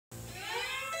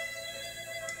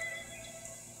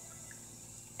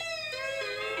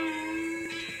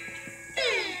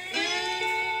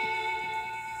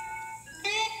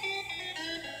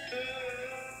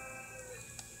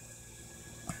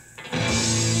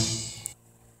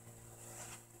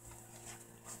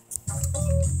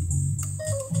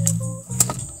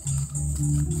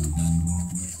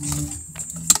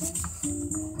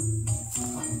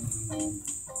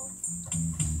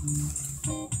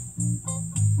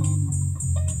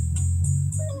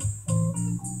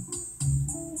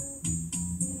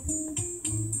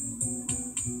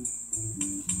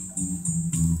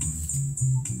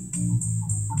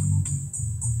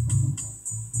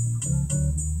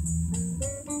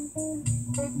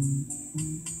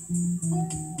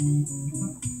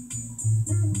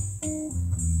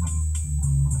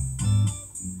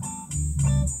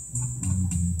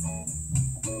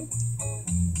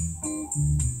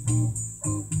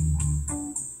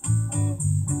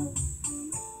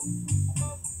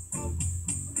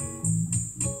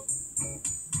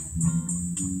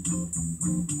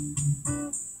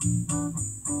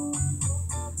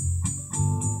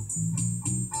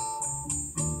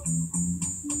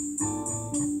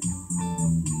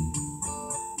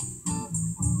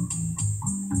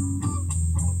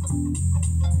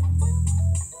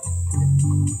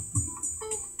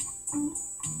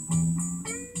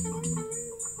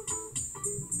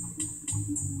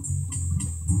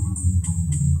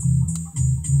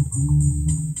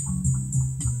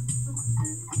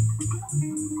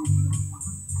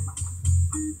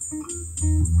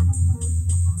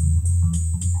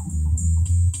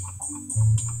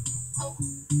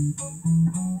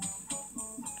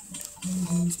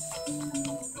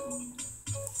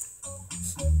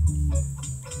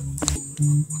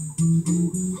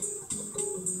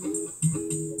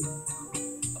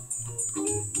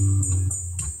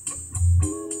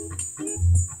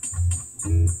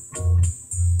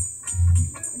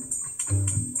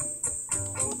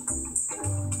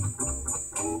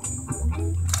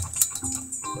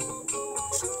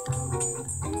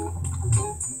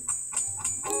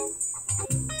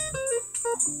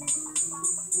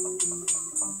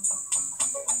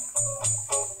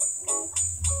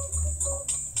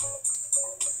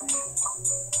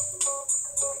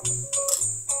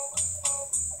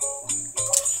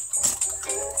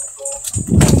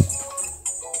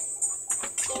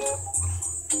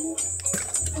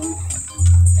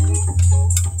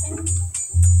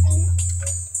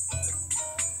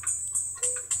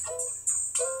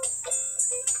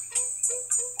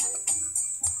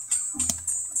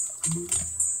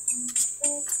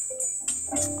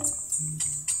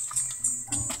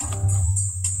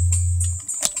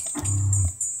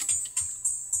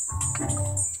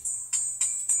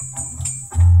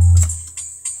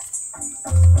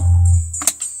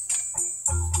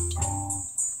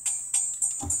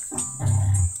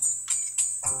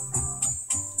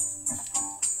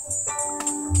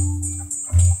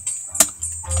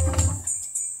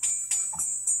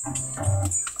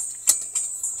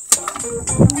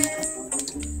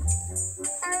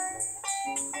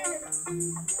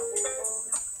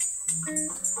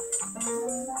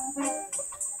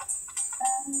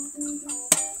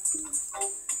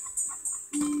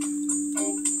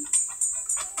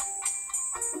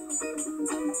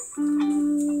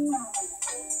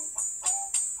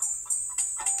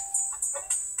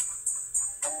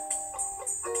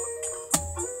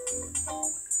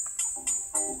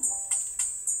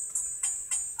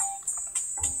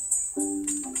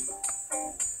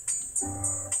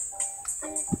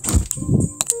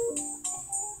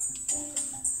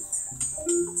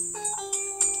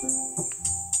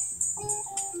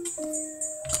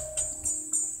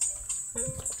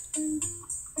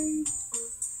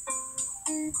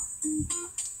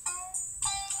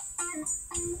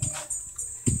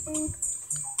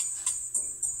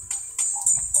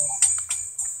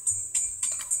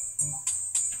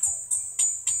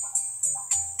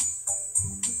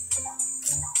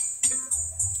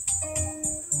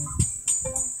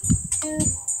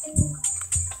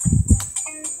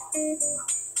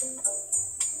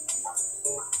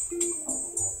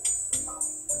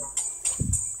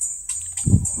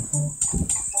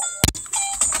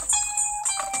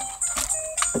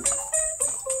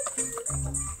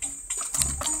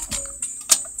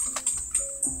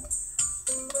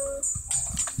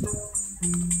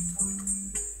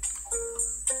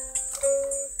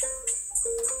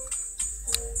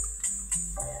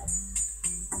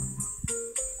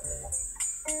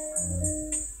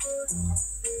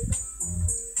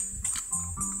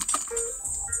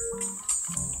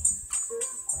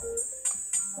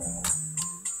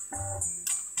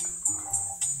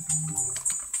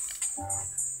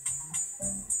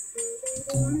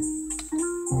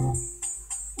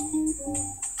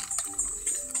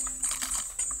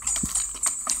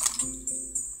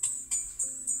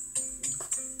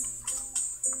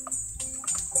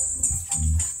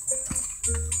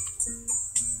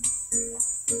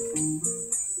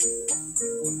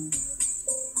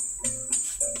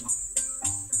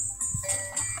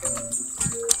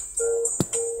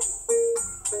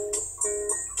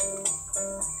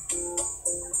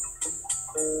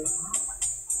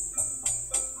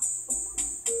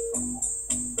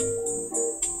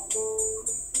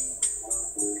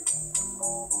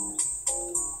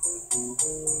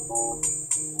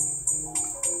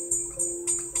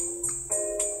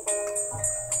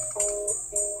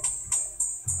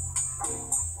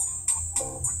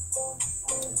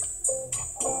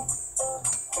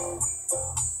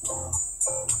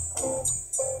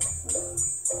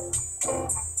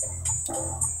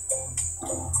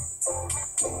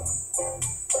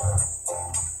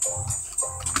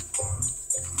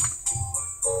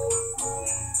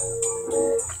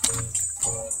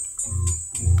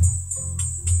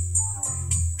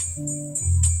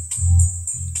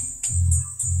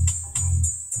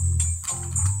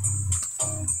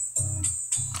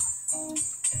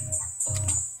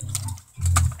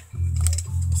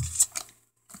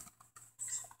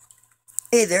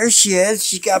Hey, there she is.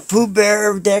 She's got Pooh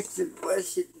Bear decks and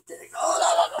West. Oh, no,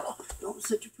 no, no, no. Don't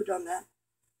sit your foot on that.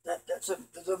 That's a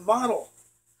model.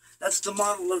 That's the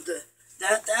model of the,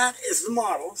 that is the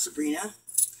model, Sabrina,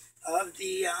 of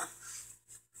the,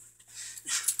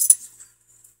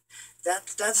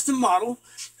 that's the model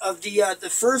of the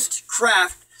first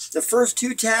craft, the first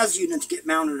two Taz units get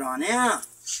mounted on. Yeah,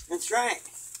 that's right.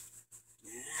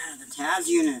 Yeah, the Taz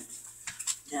unit.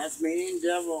 Tasmanian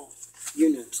Devil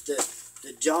units. The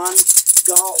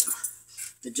Galt,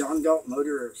 the John Galt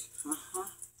motorers. Yeah,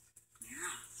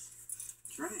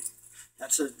 that's right.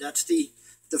 That's the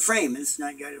frame. It's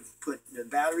not got to put the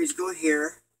batteries go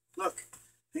here. Look,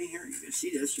 right here. You can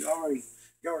see this. You already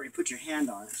put your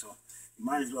hand on it, so you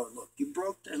might as well look. You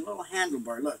broke the little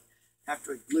handlebar. Look,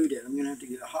 after I glued it, I'm gonna have to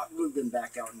get a hot glue gun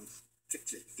back out and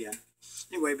fix it again.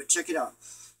 Anyway, but check it out.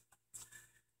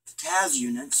 The Taz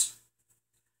units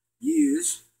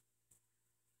use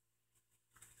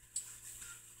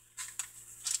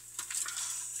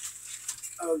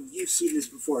oh, you've seen this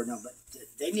before, no, but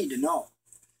they need to know.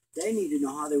 They need to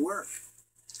know how they work.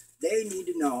 They need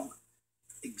to know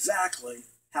exactly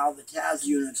how the Taz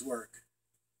units work.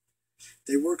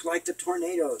 They work like the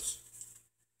tornadoes.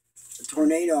 The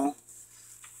tornado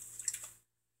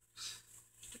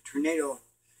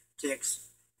takes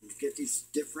and to get these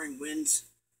differing winds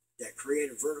that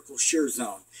create a vertical shear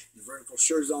zone. The vertical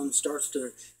shear zone starts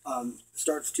to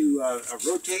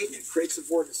rotate, and it creates a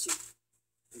vortice.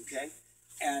 Okay,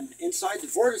 and inside the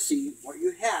vortice, what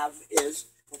you have is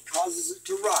what causes it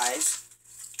to rise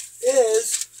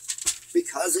is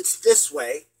because it's this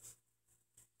way,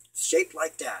 it's shaped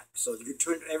like that. So you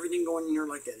turn everything going in here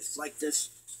like that. It's like this.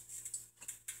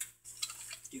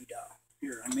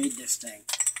 Here, I made this thing.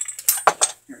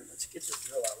 Here, let's get the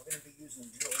drill out. We're going to be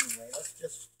using the drill anyway. Let's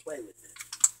just play with it.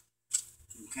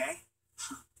 Okay?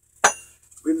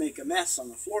 We make a mess on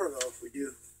the floor, though, if we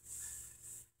do.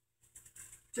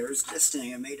 There's this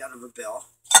thing I made out of a bell.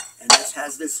 And this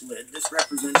has this lid. This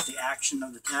represents the action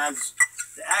of the tabs.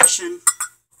 The action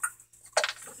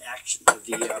of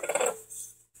the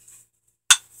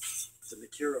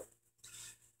material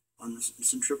on the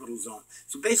centripetal zone.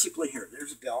 So basically here,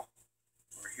 there's a bell.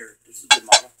 Or here, this is the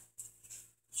model.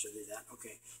 Show you that.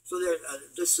 Okay. So there,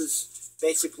 this is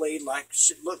basically like,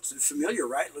 looks familiar,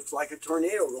 right? Looks like a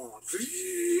tornado going on.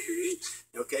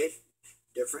 Okay.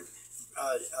 Different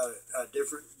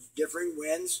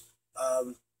winds.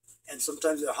 And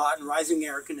sometimes the hot and rising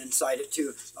air can incite it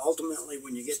too. Ultimately,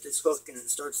 when you get this hook and it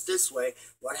starts this way,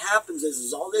 what happens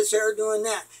is all this air doing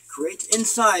that creates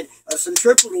inside a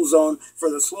centripetal zone for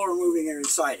the slower moving air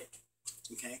inside it.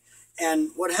 Okay?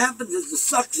 And what happens is the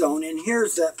suck zone, and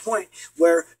here's that point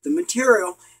where the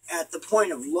material at the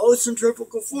point of low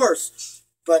centrifugal force,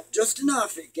 but just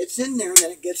enough, it gets in there, and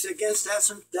then it gets against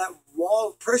that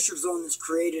wall pressure zone that's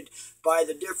created by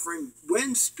the different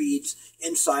wind speeds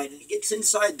inside, and it gets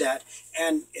inside that,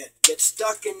 and it gets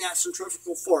stuck in that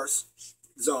centrifugal force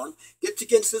zone, gets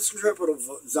against the centripetal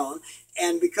zone,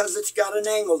 and because it's got an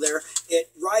angle there, it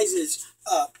rises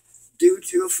up due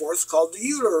to a force called the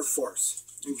Euler force.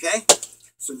 Okay?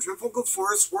 Centrifugal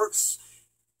force works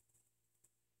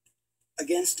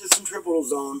against the centripetal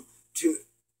zone,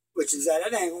 which is at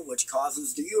an angle, which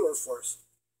causes the Euler force.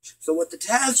 So what the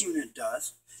Taz unit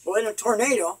does, well, in a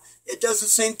tornado, it does the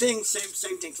same thing,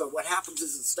 same thing. So what happens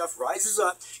is the stuff rises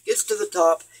up, gets to the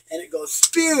top, and it goes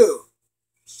spew.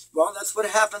 Well, that's what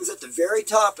happens at the very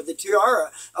top of the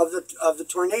tiara of the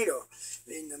tornado.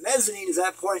 And the mezzanine is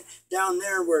that point down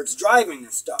there where it's driving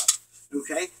this stuff.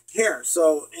 Okay, here,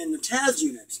 so in the Taz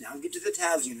units, now get to the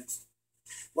Taz units.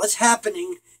 What's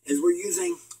happening is we're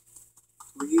using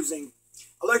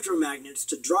electromagnets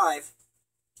to drive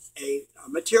a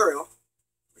material,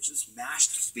 which is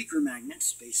mashed speaker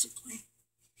magnets, basically.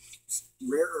 It's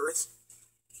rare earth,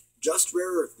 just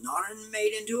rare earth, not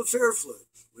made into a ferrofluid.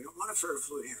 We don't want a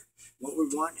ferrofluid here. What we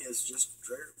want is just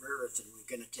rare earth, and we're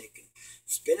going to take and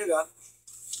spin it up.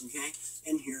 Okay,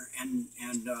 in here, and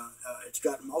it's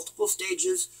got multiple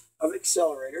stages of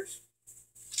accelerators.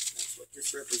 That's what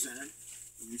this represented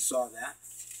when you saw that.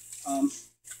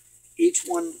 Each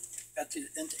one at the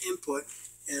input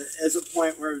is a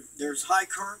point where there's high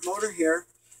current motor here,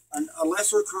 a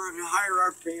lesser current, higher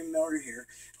RPM motor here,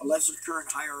 a lesser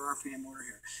current, higher RPM motor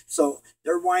here. So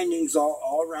there are windings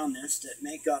all around this that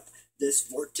make up this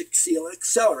vortixial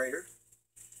accelerator,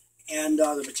 and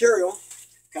the material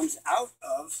comes out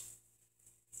of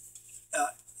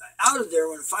there.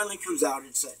 When it finally comes out,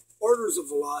 it's at orders of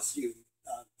velocity,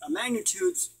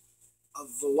 magnitudes of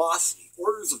velocity,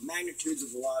 orders of magnitudes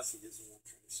of velocity is what I'm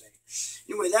trying to say.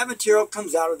 Anyway, that material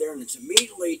comes out of there, and it's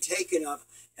immediately taken up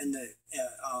and the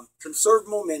conserved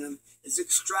momentum is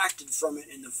extracted from it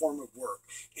in the form of work,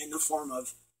 in the form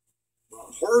of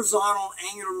horizontal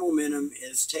angular momentum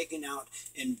is taken out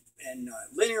in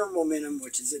linear momentum,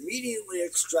 which is immediately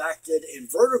extracted in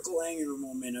vertical angular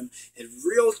momentum in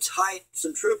real tight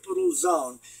centripetal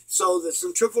zone. So the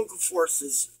centrifugal force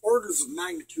is orders of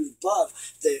magnitude above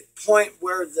the point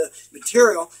where the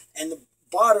material and the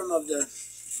bottom of the,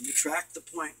 let me track the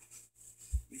point,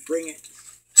 let me bring it,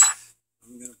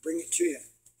 I'm going to bring it to you.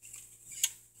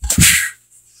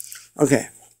 Okay,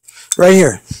 right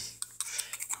here.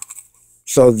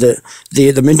 So the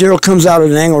material comes out at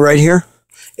an angle right here.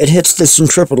 It hits the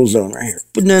centripetal zone right here.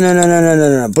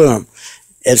 No, boom.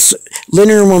 It's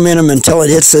linear momentum until it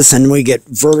hits this, and we get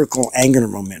vertical angular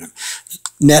momentum.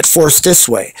 Net force this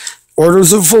way.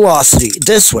 Orders of velocity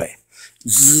this way.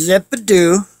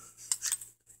 Zip-a-doo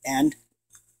and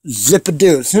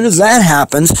zip-a-doo. As soon as that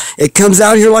happens, it comes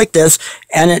out here like this,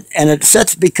 and it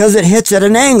sets, because it hits at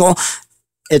an angle,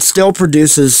 it still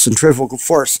produces centrifugal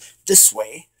force this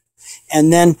way.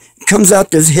 And then comes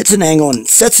out, this hits an angle and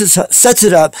sets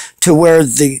it up to where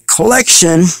the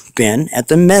collection bin at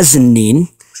the mezzanine,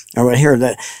 or right here,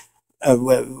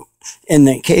 in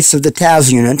the case of the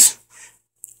TAS units,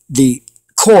 the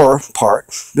core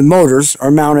part, the motors,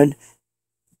 are mounted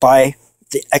by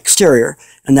the exterior,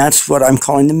 and that's what I'm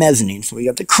calling the mezzanine. So we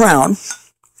got the crown,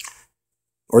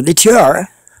 or the tiara,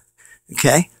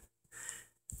 okay?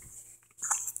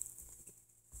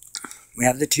 We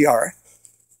have the tiara.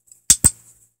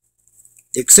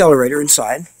 The accelerator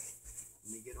inside.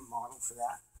 Let me get a model for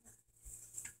that.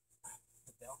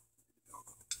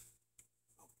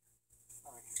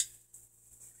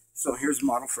 So here's a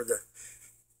model for the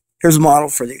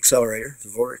accelerator, the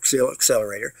vortixial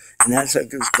accelerator, and that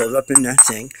goes up in that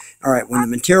thing. All right, when the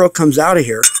material comes out of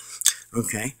here,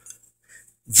 okay,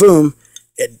 boom,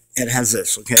 it has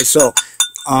this. Okay, so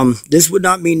this would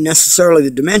not mean necessarily the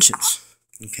dimensions.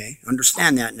 Okay,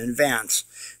 understand that in advance.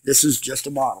 This is just a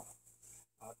model.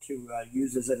 To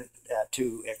use as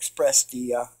to express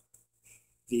the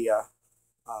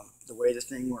way the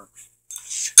thing works.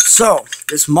 So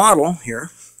this model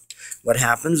here, what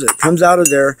happens? It comes out of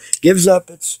there, gives up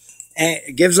its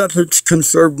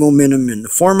conserved momentum in the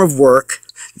form of work.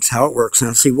 That's how it works.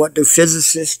 Now, see, what do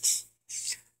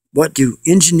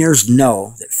engineers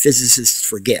know that physicists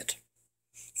forget?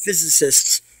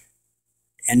 Physicists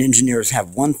and engineers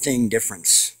have one thing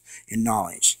difference in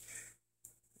knowledge.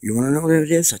 You want to know what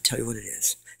it is? I'll tell you what it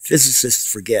is. Physicists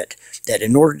forget that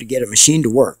in order to get a machine to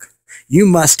work, you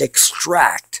must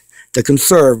extract the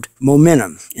conserved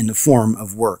momentum in the form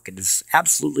of work. It is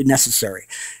absolutely necessary.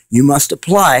 You must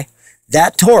apply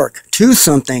that torque to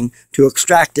something to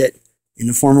extract it in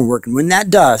the form of work. And when that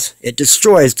does, it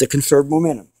destroys the conserved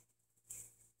momentum.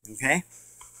 Okay?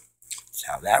 That's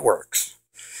how that works.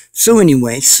 So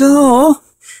anyway,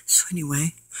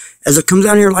 as it comes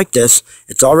down here like this,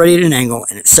 it's already at an angle,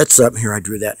 and it sets up, here I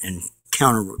drew that in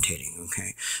counter-rotating,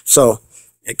 okay? So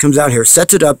it comes out here,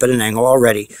 sets it up at an angle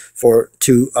already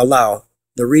to allow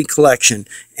the recollection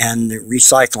and the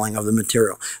recycling of the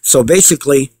material. So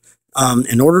basically,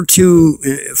 in order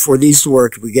for these to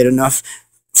work, we get enough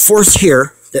force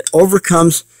here that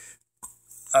overcomes,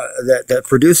 that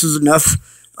produces enough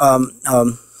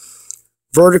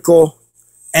vertical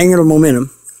angular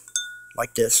momentum,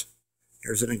 like this.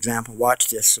 Here's an example. Watch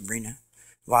this, Sabrina.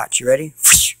 Watch. You ready?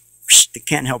 It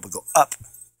can't help but go up.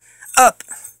 Up.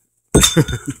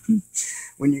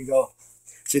 When you go,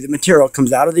 see, the material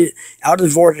comes out of the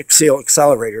vortixial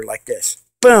accelerator like this.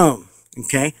 Boom.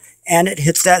 Okay? And it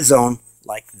hits that zone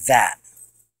like that.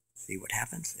 See what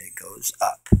happens? It goes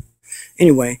up.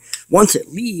 Anyway, once it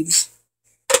leaves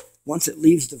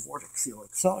the vortixial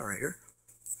accelerator,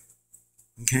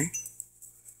 okay,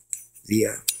 the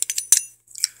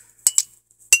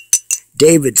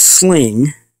David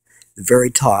sling, the very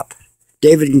top,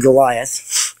 David and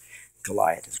Goliath.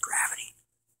 Goliath is gravity.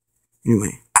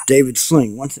 Anyway, David's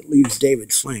sling. Once it leaves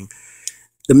David's sling,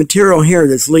 the material here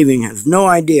that's leaving has no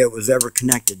idea it was ever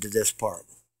connected to this part.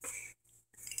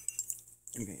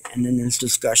 Okay, and in this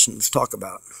discussion, let's talk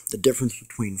about the difference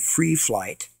between free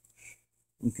flight,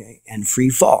 okay, and free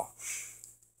fall.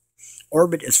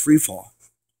 Orbit is free fall.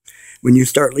 When you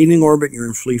start leaving orbit, you're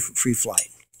in free flight.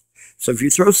 So if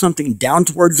you throw something down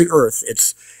towards the Earth,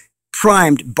 it's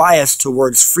biased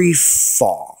towards free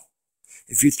fall.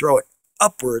 If you throw it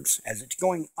upwards, as it's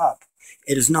going up,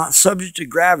 it is not subject to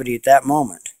gravity at that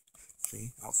moment.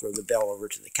 See, I'll throw the bell over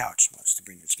to the couch. Watch the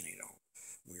it's going to get all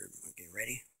weird. Okay,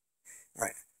 ready? All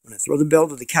right. When I throw the bell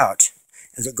to the couch,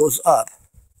 as it goes up,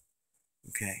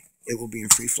 okay, it will be in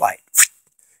free flight.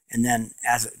 And then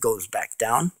as it goes back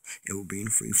down, it will be in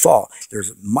free fall.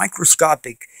 There's a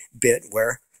microscopic bit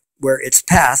where its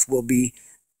path will be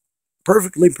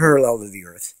perfectly parallel to the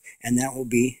Earth, and that will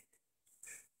be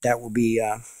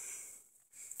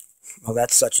well,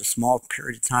 that's such a small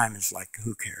period of time. It's like,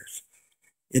 who cares?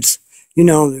 It's, you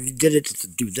know, if you did it to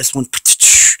do this one,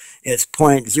 it's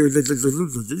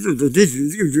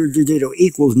 0.0000000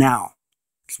 equals now.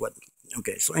 It's what.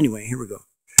 Okay, so anyway, here we go.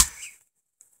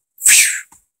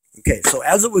 Okay, so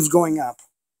as it was going up,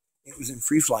 it was in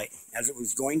free flight. As it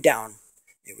was going down,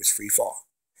 it was free fall.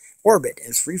 Orbit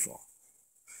is free fall.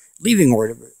 Leaving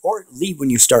orbit, or when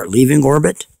you start leaving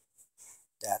orbit,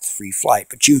 that's free flight.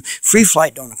 But free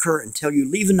flight don't occur until you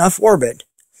leave enough orbit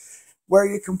where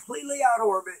you're completely out of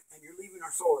orbit and you're leaving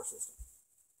our solar system.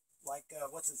 Like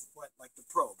like the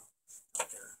probe out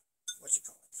there. What you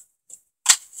call it?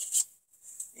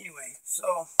 Anyway,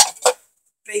 so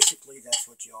basically that's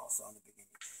what you all saw in the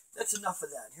beginning. That's enough of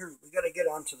that. Here, we got to get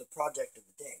on to the project of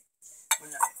the day.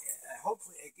 When I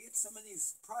hopefully I get some of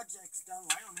these projects done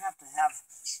where I don't have to have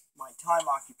my time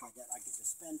occupied, that I get to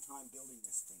spend time building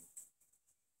this thing.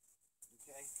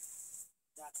 Okay?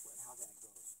 That's how that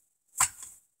goes.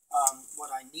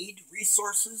 What I need,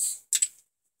 resources,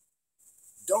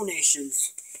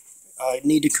 donations,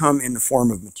 need to come in the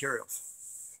form of materials.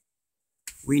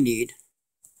 We need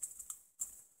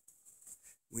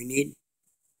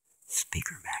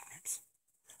speaker magnets,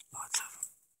 lots of them.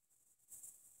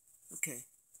 Okay,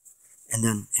 and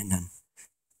then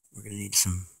we're gonna need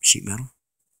some sheet metal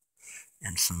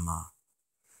and some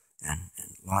and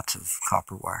lots of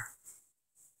copper wire.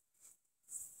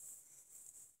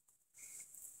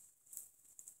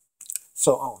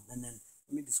 So and then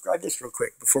let me describe this real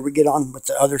quick before we get on with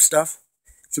the other stuff.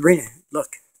 Sabrina,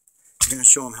 look, I'm gonna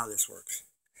show them how this works.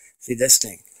 See this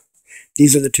thing.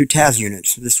 These are the two TAS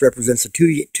units. This represents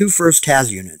the two first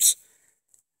TAS units.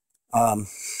 Let's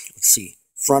see.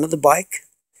 Front of the bike,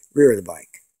 rear of the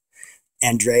bike.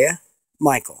 Andrea,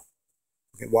 Michael.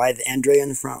 Okay, why the Andrea in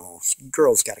the front? Well,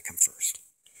 girls got to come first.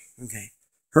 Okay.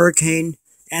 Hurricane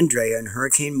Andrea and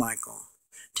Hurricane Michael.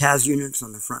 TAS units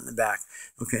on the front and the back.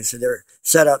 Okay, so they're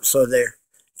set up so they're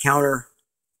counter.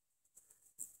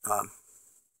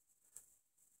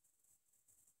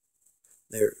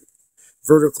 They're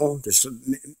vertical. They're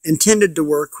intended to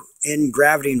work in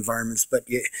gravity environments, but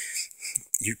you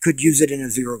could use it in a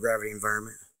zero gravity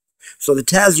environment. So the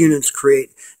TAS units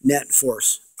create net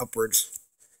force upwards,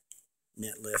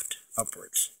 net lift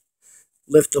upwards.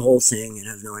 Lift the whole thing and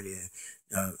have no idea.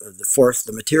 The force,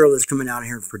 the material that's coming out of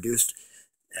here produced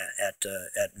at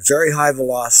very high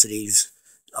velocities.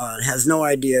 It has no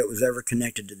idea it was ever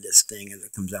connected to this thing as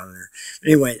it comes out of there.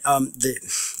 Anyway, the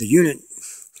unit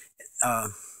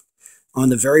on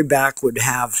the very back would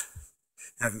have,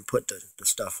 haven't put the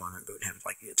stuff on it, but would have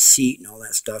like its seat and all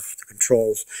that stuff, the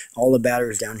controls, all the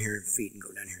batteries down here and feet, and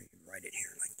go down here and you can write it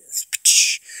here like this.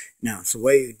 Now, so the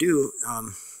way you do,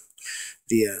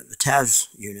 the TAS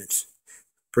units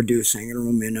produce angular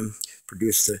momentum,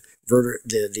 produce the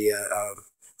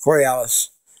Coriolis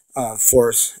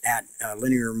force at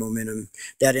linear momentum.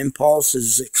 That impulse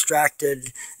is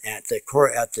extracted at the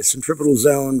centripetal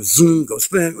zone. Zoom, goes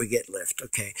spin. We get lift.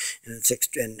 Okay, and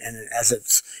as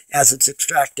it's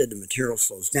extracted, the material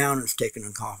slows down. It's taken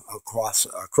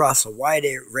across a wide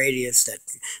radius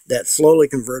that slowly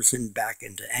converts back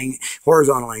into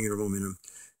horizontal angular momentum,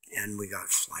 and we got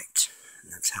flight.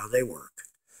 And that's how they work.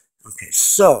 Okay,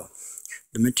 so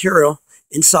the material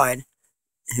inside.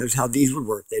 Here's how these would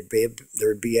work. There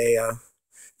would be a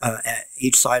at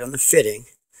each side on the fitting,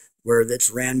 where that's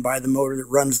ran by the motor that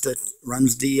runs the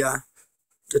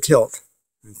tilt.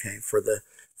 Okay, for the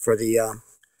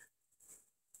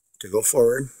to go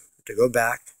forward, to go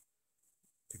back,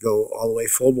 to go all the way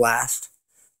full blast,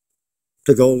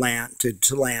 to go land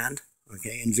to land.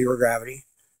 Okay, in zero gravity.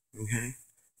 Okay,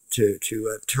 to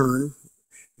turn.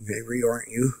 Okay, reorient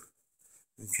you.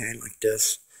 Okay, like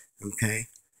this. Okay.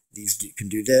 These you can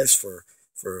do this for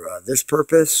this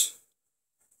purpose,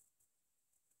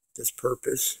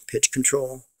 pitch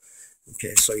control.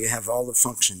 Okay, so you have all the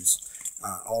functions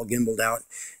all gimbaled out.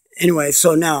 Anyway,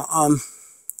 so now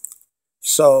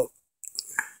so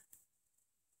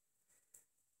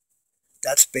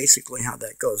that's basically how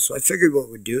that goes. So I figured what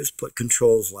we'd do is put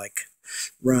controls like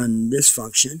run this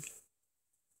function,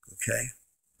 okay,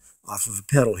 off of a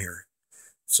pedal here.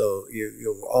 So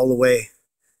you'll all the way.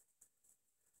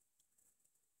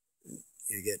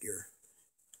 You get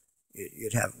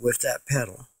you'd have with that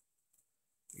pedal,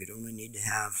 you'd only need to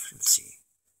have, let's see,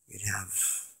 you'd have,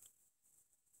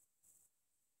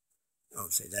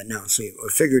 say that now. So I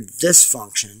figured this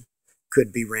function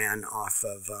could be ran off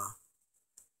of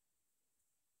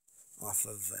off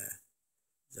of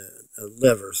the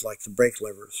levers, like the brake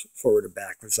levers, forward or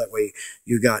backwards. That way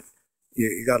you got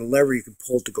a lever you can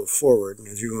pull to go forward, and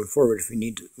as you're going forward, if you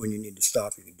need to, when you need to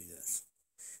stop, you can do this.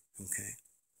 Okay,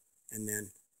 and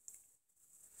then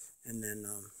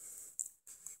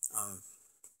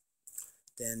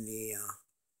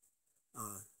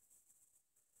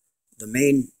the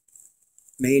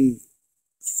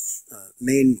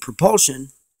main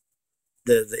propulsion,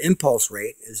 the impulse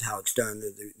rate is how it's done.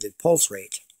 The pulse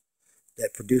rate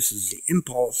that produces the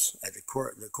impulse at the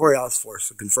Coriolis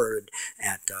force converted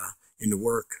into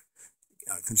work,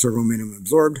 conservable minimum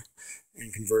absorbed,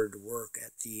 and converted to work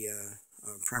at the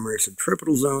primary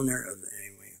subtripetal zone there.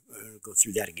 Anyway, I'm going to go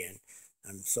through that again.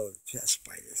 I'm so obsessed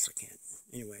by this, I can't.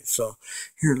 Anyway, so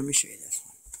here, let me show you this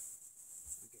one.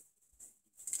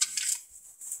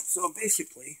 So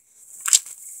basically,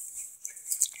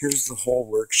 here's the whole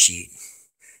worksheet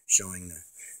showing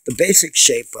the basic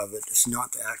shape of it. It's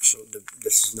not the actual,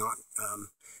 this is not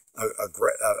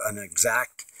an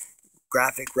exact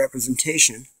graphic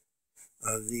representation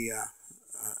of the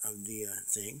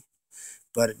thing,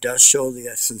 but it does show the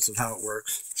essence of how it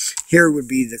works. Here would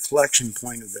be the collection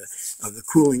point of the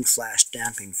cooling /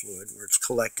 damping fluid, where it's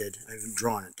collected. I've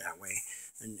drawn it that way,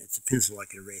 and it's a pencil, I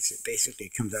can erase it. Basically,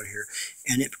 it comes out here,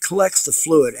 and it collects the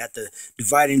fluid at the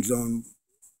dividing zone.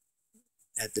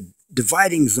 At the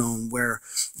dividing zone where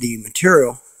the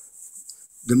material,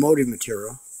 the motive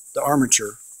material, the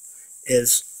armature,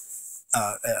 is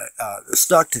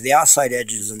stuck to the outside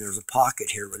edges, and there's a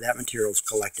pocket here where that material is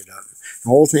collected up. The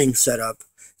whole thing's set up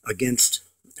against,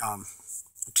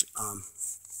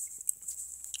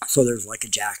 so there's like a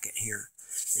jacket here,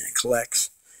 and it collects,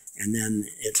 and then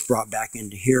it's brought back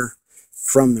into here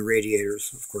from the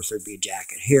radiators. Of course, there'd be a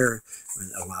jacket here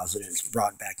that allows it, and it's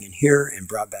brought back in here and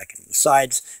brought back into the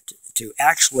sides to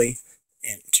actually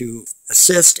to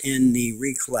assist in the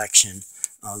recollection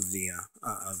of the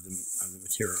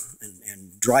material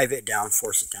and drive it down,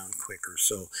 force it down quicker,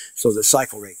 so the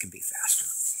cycle rate can be faster.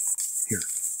 Here,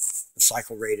 the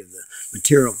cycle rate of the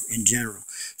material in general.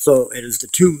 So it is the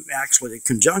the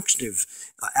conjunctive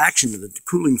action of the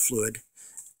cooling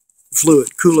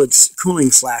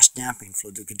cooling / damping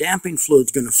fluid. The damping fluid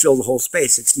is going to fill the whole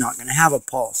space. It's not going to have a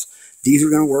pulse. These are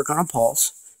going to work on a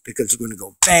pulse because it's going to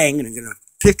go bang, and they're going to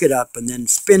pick it up and then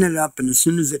spin it up, and as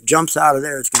soon as it jumps out of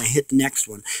there, it's going to hit the next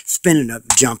one, spin it up,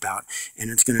 jump out, and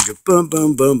it's going to do boom,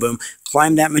 boom, boom, boom,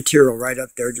 climb that material right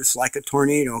up there, just like a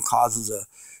tornado causes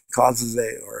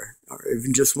or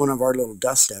even just one of our little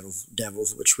dust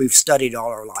devils, which we've studied all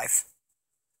our life.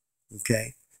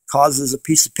 Okay. Causes a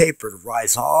piece of paper to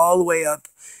rise all the way up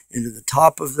into the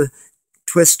top of the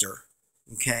twister,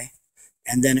 okay,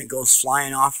 and then it goes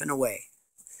flying off and away.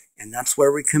 And that's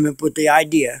where we come up with the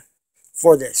idea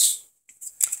for this.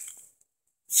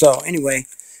 So anyway,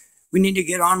 we need to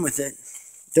get on with it.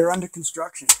 They're under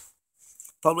construction.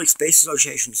 Public Space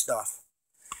Association stuff.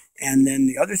 And then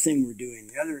the other thing we're doing,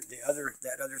 that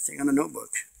other thing on the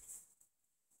notebook.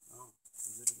 Oh,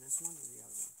 is it in this one or the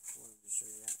other one? I wanted to show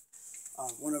you that.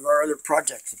 One of our other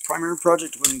projects, the primary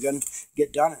project we're going to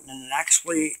get done, and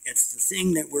actually it's the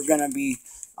thing that we're going to be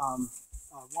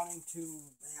wanting to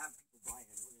have people buy it.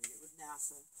 We're going to get with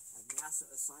NASA, have NASA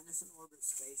assign us an orbit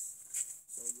space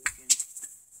so we can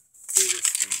do this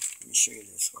thing. Let me show you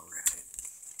this while we're at it.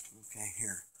 Okay,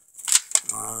 here.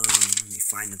 Let me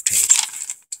find the page.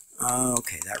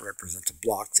 Okay, that represents a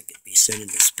block that could be sent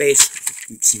into space.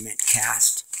 Cement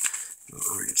cast.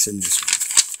 It's in this one.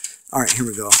 Alright, here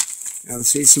we go. Now let's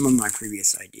see some of my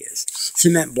previous ideas.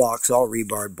 Cement blocks, all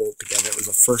rebarred, bolt together. That was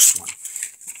the first one.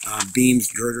 Beams,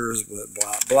 girders,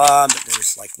 blah, blah. But then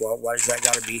it's like, well, why does that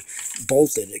got to be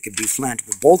bolted? It could be flanged.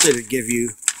 But bolted would give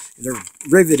you, they're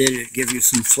riveted, it'd give you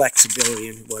some flexibility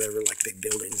and whatever, like big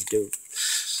buildings do.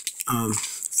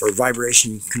 For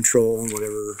vibration control and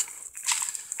whatever.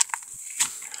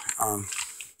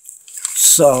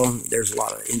 So there's a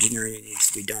lot of engineering that needs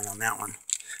to be done on that one.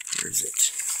 Where is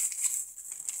it?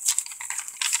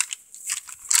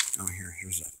 Oh,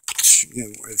 here's a. You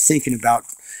know, we're thinking about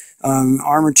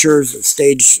armatures,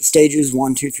 stages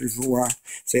 1, 2, 3, 4.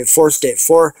 So you have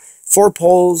four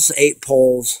poles, 8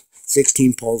 poles,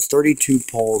 16 poles, 32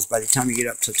 poles. By the time you get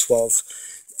up to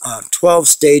 12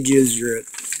 stages, you're at,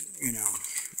 you know,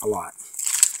 a lot.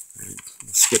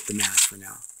 Skip the math for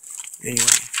now.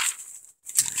 Anyway,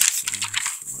 so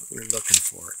what we're looking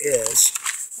for is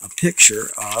a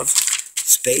picture of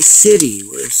Space City.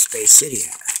 Where's Space City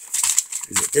at?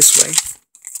 Is it this way?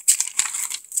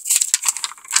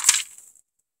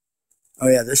 Oh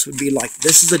yeah, this would be like,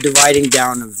 this is a dividing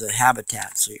down of the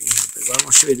habitat. So I'm going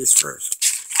to show you this first.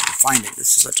 You can find it.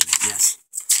 This is such a mess.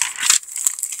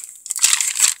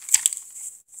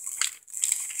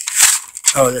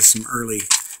 Oh, that's some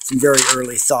very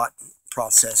early thought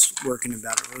process working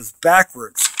about it. It was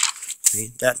backwards.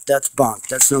 See, that's bunk.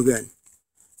 That's no good.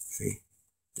 See,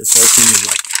 this whole thing is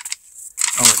like,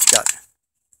 oh, it's got.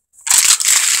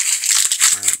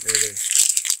 All right, there it is.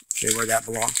 See where that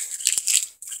belongs?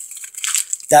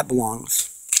 That belongs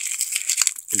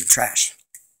in the trash.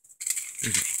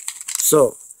 Okay.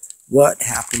 So, what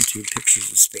happened to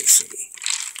pictures of Space City?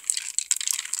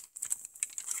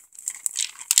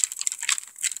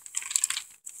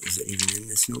 Is it even in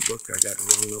this notebook? I got a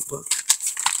wrong notebook.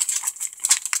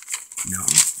 No,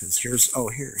 because here's, oh,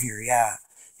 here, yeah.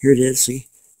 Here it is, see?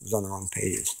 It was on the wrong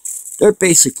pages. They're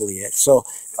basically it. So,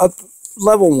 up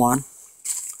level 1.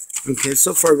 Okay,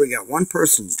 so far we got one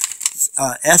person.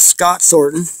 S. Scott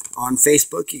Thornton on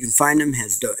Facebook. You can find him.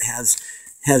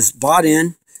 Has bought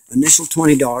in initial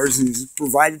 $20 and has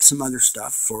provided some other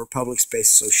stuff for Public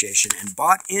Space Association and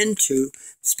bought into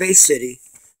Space City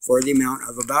for the amount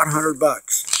of about $100.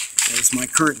 That is my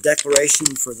current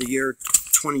declaration for the year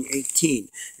 2018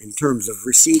 in terms of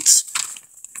receipts,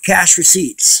 cash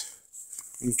receipts.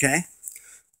 Okay?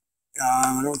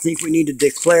 I don't think we need to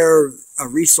declare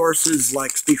resources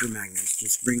like speaker magnets.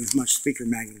 Just bring as much speaker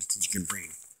magnets as you can bring.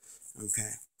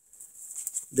 Okay?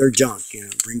 They're junk, you know.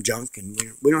 Bring junk, and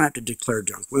we don't have to declare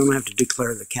junk. We don't have to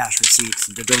declare the cash receipts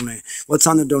and to donate. What's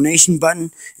on the donation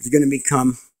button is going to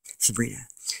become, Sabrina,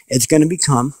 it's going to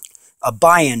become a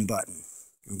buy-in button,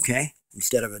 okay,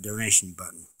 instead of a donation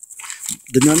button.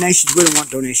 The donations, we don't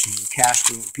want donations in cash.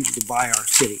 We want people to buy our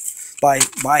city, buy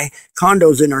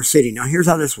condos in our city. Now, here's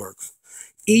how this works.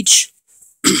 Each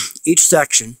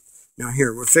section, now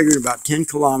here, we're figuring about 10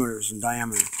 kilometers in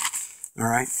diameter, all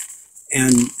right?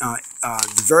 And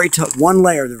the very top,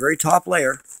 the very top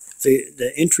layer,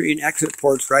 the entry and exit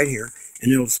ports right here,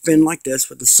 and it'll spin like this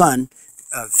with the sun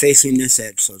facing this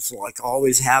edge. So it's like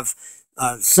always have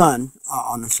sun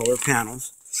on the solar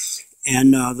panels.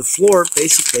 And the floor,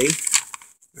 basically,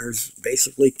 there's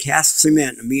basically cast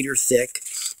cement, a meter thick.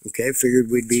 Okay, figured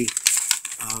we'd be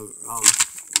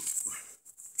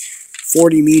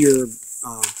 40 meters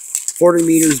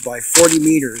by 40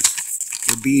 meters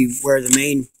would be where the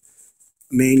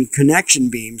main connection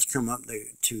beams come up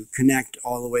to connect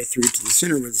all the way through to the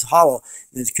center where it's hollow,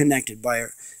 and it's connected by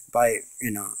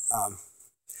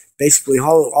basically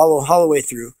all the way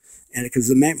through. And because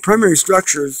the primary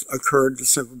structures occurred,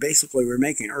 so basically we're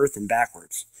making Earth in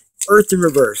backwards, Earth in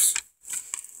reverse.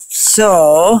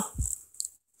 So,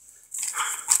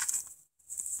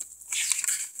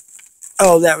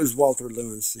 oh, that was Walter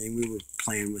Lewin's thing. We were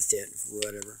playing with it or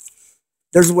whatever.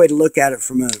 There's a way to look at it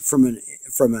from a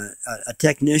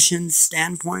technician's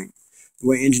standpoint. The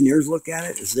way engineers look at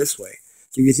it is this way.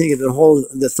 So you think of the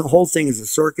whole thing as a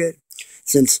circuit.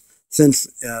 Since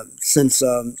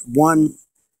 1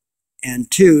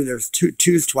 and 2, there's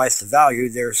 2's twice the value.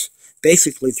 There's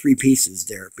basically 3 pieces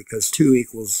there because 2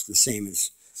 equals the same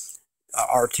as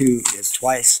R2 is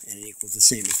twice, and it equals the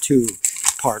same as 2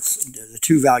 parts, the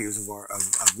 2 values of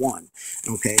 1.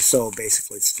 Okay, so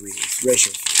basically it's 3. It's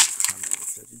ratio 3.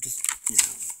 Just,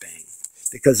 bang.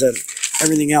 Because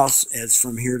everything else is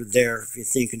from here to there. If you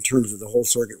think in terms of the whole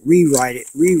circuit, reroute it.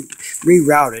 You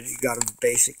got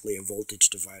basically a voltage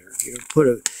divider. You put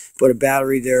a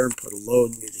battery there and put a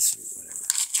load. You just whatever.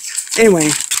 Anyway,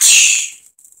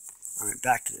 all right,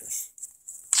 back to this.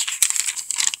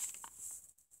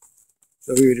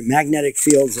 So we would magnetic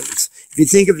fields. If you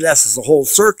think of this as a whole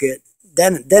circuit,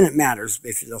 then it matters.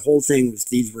 If the whole thing was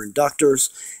these were inductors,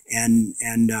 and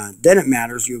then it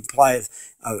matters. You apply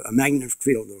a magnetic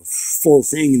field to the full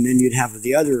thing, and then you'd have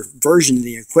the other version of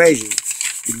the equation.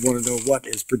 You'd want to know what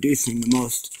is producing the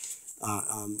most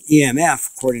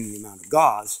EMF according to the amount of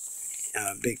gauze,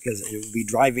 because it would be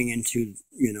driving into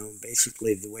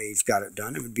basically the way he's got it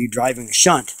done. It would be driving a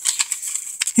shunt.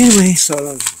 Anyway,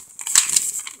 so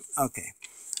okay.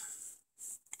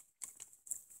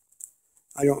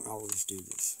 I don't always do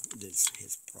this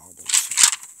his problems.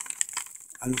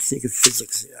 I don't think of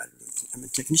physics. I'm a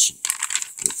technician.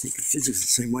 I don't think of physics the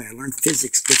same way. I learned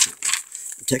physics differently.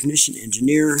 I'm a technician,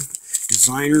 engineer,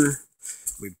 designer.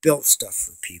 We built stuff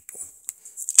for people.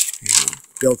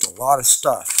 Built a lot of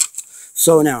stuff.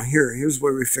 So now here's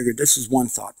where we figured this is one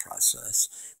thought process.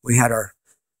 We had our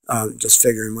just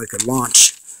figuring we could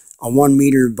launch a 1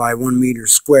 meter by 1 meter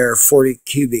square, 40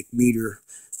 cubic meter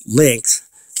length,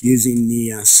 using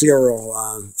the serial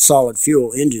solid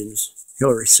fuel engines,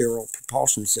 Hillary serial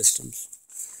propulsion systems,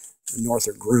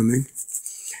 Northrop Grumman.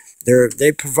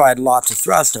 They provide lots of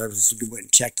thrust. I went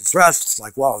and checked the thrust. It's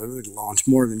like, wow, they would launch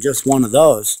more than just one of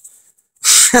those.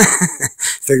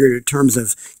 Figured in terms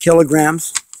of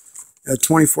kilograms,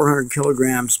 2,400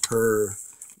 kilograms per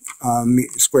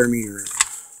square meter.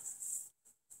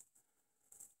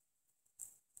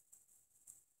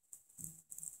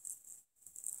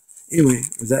 Anyway,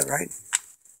 was that right?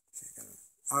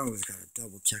 I always got to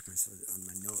double check myself on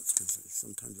my notes because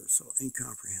sometimes they're so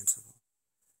incomprehensible.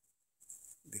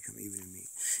 They become even to me.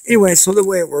 Anyway, so the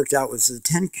way it worked out was the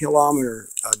 10-kilometer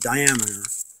diameter.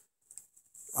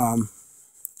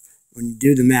 When you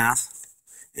do the math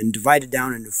and divide it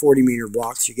down into 40-meter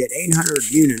blocks, you get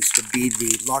 800 units to be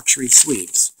the luxury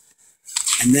suites.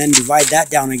 And then divide that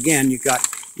down again. You got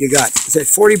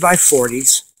 40 by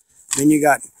 40s, then you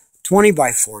got 20 by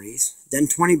 40s, then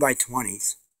 20 by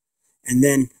 20s, and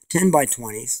then 10 by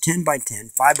 20s, 10 by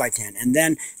 10, 5 by 10, and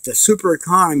then the super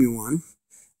economy one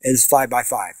is 5 by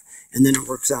 5, and then it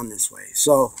works down this way.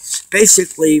 So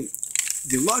basically,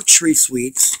 the luxury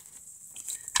suites,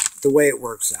 the way it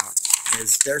works out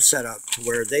is they're set up to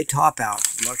where they top out.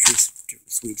 Luxury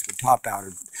suites would top out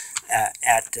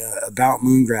at about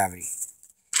moon gravity,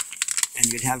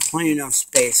 and you'd have plenty enough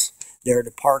space there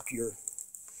to park your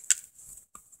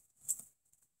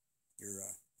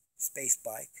space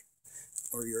bike,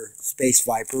 or your space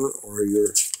Viper, or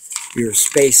your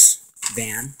space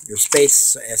van, your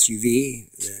space SUV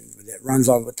that runs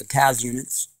on with the TAS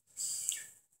units.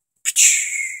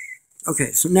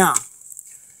 Okay, so now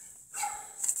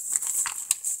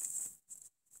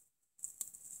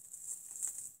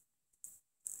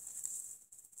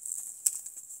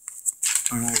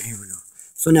all right, here we go.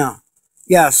 So now,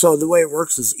 yeah, so the way it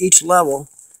works is each level,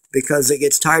 because it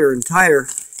gets tighter and tighter,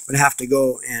 would have to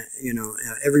go, and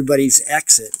everybody's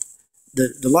exit.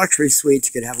 The luxury suites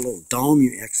could have a little dome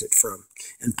you exit from,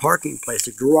 and parking place,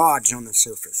 a garage on the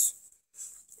surface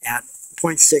at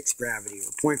 0.6 gravity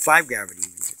or 0.5 gravity.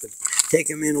 Even. You could take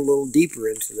them in a little deeper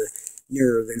into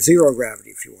near the 0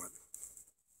 gravity if you want.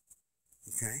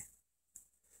 Okay.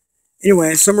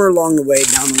 Anyway, somewhere along the way,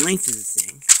 down the length of the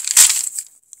thing,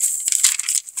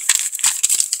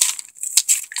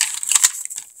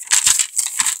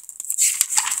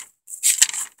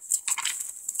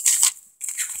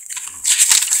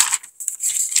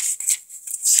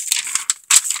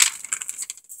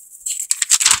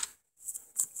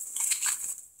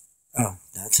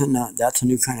 that's a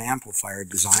new kind of amplifier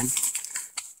design.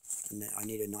 And I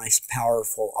need a nice,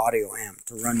 powerful audio amp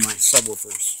to run my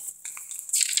subwoofers.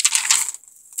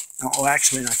 Oh,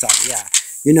 actually, and I thought, yeah,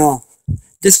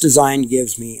 this design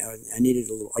gives me.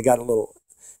 I got a little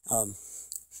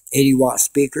 80-watt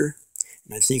speaker,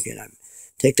 and I'm thinking I'd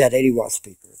take that 80-watt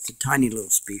speaker. It's a tiny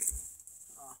little speaker.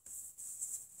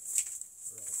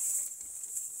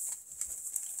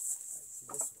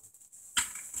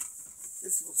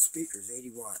 This little speaker is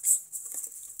 80 watts.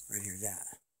 Right here,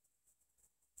 that.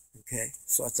 Okay,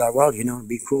 so I thought, well, it'd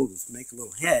be cool to make a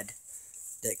little head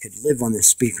that could live on this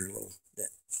speaker, like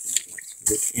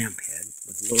this amp head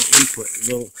with a little input,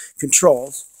 little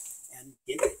controls, and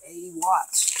give it 80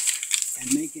 watts,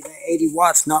 and make it 80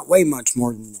 watts, not weigh much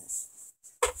more than this.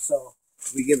 So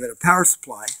we give it a power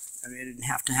supply. I mean, it didn't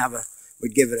have to have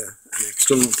we'd give it an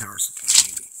external power supply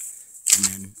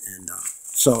maybe, and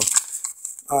so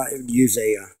it would use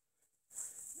that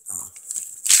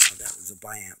was a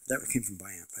Biamp. That came from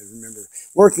Biamp. I remember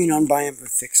working on Biamp. I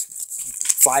fixed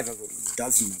 5 of them, a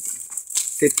dozen of them,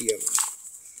 50 of them.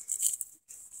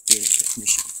 Being a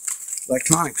technician,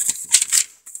 electronics technician.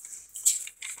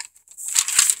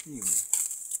 Anyway,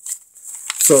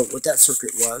 so what that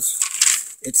circuit was,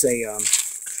 it's a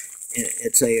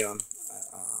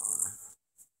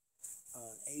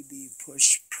AB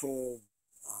push pull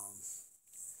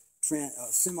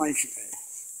semi.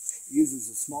 Uses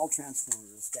a small transformer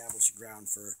to establish a ground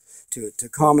to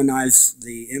commonize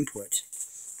the input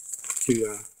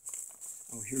to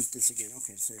oh, here's this again.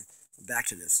 Okay, so back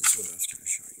to this. This is what I was trying to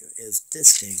show you. Is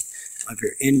this thing up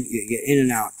here? You get in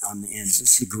and out on the ends.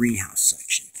 This is the greenhouse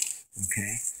section.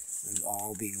 Okay, it'll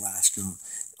all be glass dome.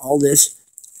 All this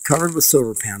covered with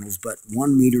solar panels, but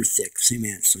 1 meter thick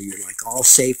cement. So you're like all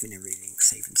safe and everything,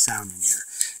 safe and sound in there.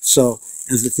 So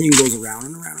as the thing goes around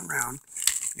and around and around,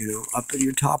 up at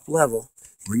your top level,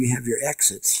 where you have your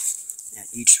exits at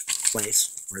each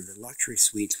place, where the luxury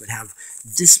suites would have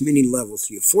this many levels.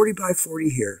 So you have 40 by 40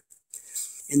 here,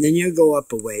 and then you go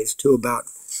up a ways to about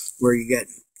where we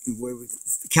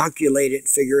calculate it,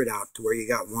 figure it out to where you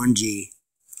got 1G,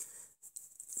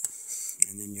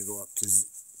 and then you go up to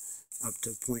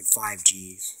 0.5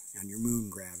 G's on your moon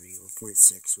gravity, or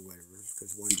 0.6 or whatever,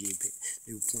 because 1G would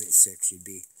do 0.6, you'd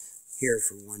be here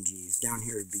for 1 G's. Down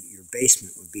here would be your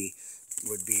basement would be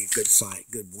a good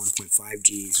site, good 1.5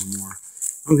 G's or more.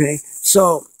 Okay,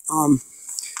 so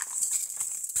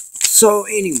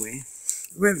anyway,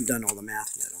 we haven't done all the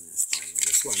math yet on this, by the way.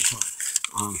 That's what I'm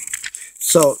talking.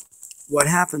 So what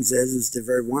happens is the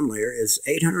very one layer is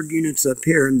 800 units up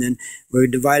here, and then we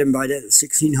divide them by that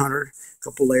 1600, a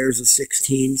couple layers of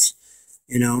 16s,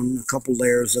 you know, and a couple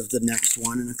layers of the next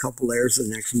one, and a couple layers of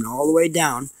the next one, all the way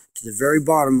down to the very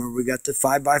bottom where we got the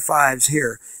 5x5s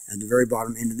here at the very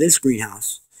bottom into this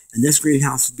greenhouse. And this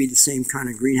greenhouse would be the same kind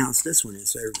of greenhouse this one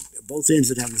is. They're both ends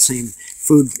would have the same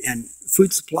food and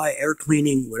food supply, air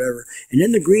cleaning, whatever. And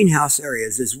in the greenhouse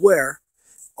areas is where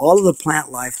all of the plant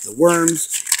life, the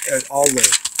worms, all the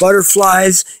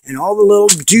butterflies, and all the little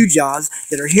dewjaws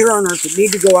that are here on Earth that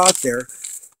need to go out there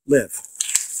live.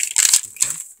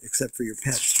 Okay? Except for your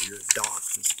pets, your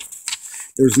dogs and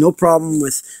stuff. There's no problem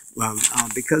with,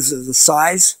 because of the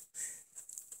size,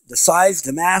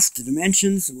 the mass, the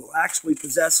dimensions will actually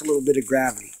possess a little bit of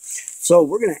gravity. So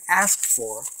we're going to ask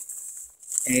for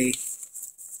a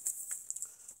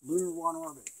lunar 1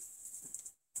 orbit,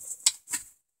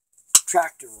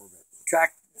 tractor orbit,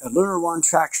 a lunar 1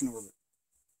 traction orbit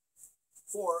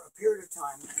for a period of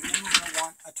time, and then we're going to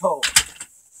want a tow.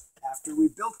 After we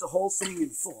built the whole thing in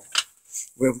full,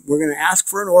 we're going to ask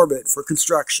for an orbit for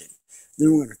construction.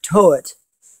 Then we're going to tow it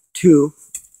to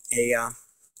a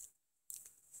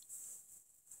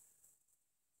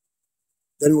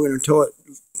then we're going to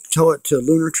tow it to a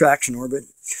lunar traction orbit,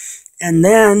 and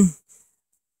then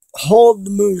hold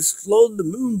the moon, slow the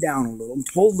moon down a little, and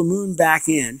pull the moon back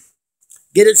in,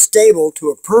 get it stable to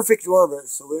a perfect orbit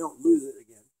so we don't lose it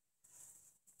again.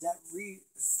 That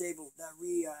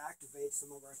reactivates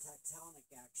some of our tectonic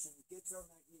action, gets our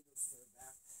magnetosphere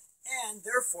back, and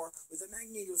therefore, with the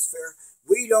magnetosphere,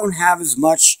 we don't have as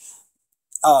much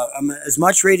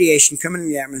radiation coming in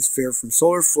the atmosphere from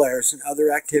solar flares and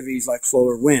other activities like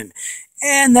solar wind,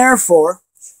 and therefore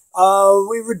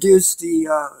we reduce the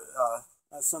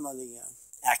some of the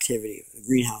activity of the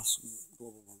greenhouse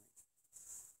global warming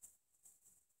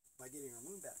by getting our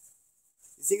moon back.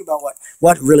 You think about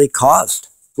what really caused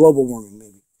global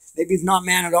warming. Maybe it's not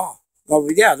man at all. Well,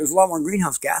 yeah, there's a lot more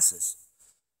greenhouse gases,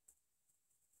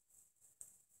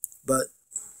 but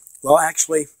well,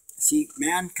 actually. See,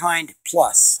 mankind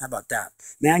plus. How about that?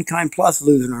 Mankind plus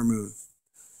losing our moon.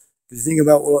 Because think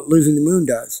about what losing the moon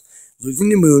does. Losing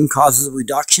the moon causes a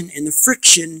reduction in the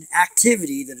friction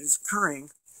activity that is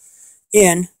occurring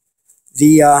in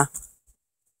the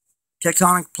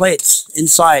tectonic plates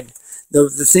inside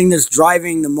the thing that's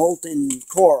driving the molten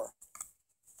core.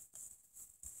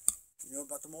 You know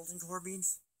about the molten core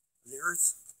beams of the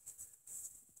Earth?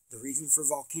 The reason for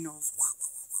volcanoes?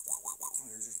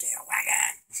 There's a tail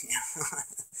wagging.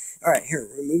 All right, here,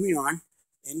 we're moving on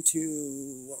into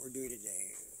what we're doing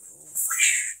today.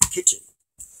 Kitchen.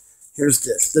 Here's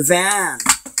this. The van.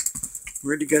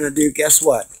 We're going to do, guess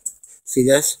what? See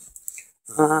this?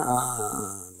 Look.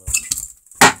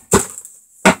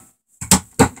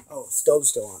 Oh, stove's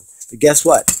still on. But guess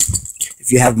what?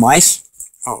 If you have mice,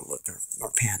 oh, look,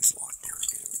 our pan's locked there.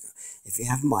 Okay, there we go. If you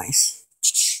have mice,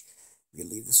 you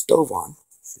leave the stove on.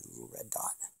 See the little red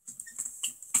dot?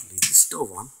 Leave the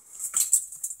stove on.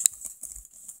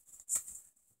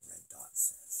 Red dot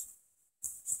says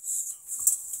stove.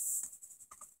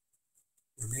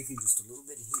 We're making just a little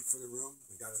bit of heat for the room.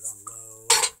 We got it on low.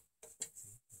 See,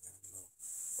 we got it low.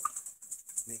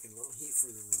 Making a little heat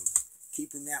for the room.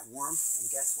 Keeping that warm, and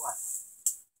guess what?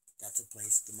 That's a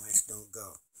place the mice don't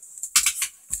go.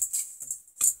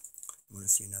 You want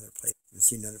to see another place? You want to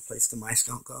see another place the mice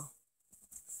don't go?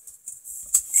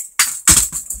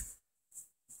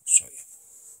 Show you.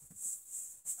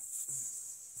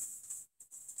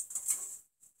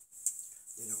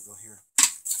 They don't go here.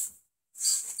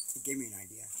 It gave me an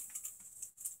idea.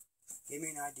 Gave me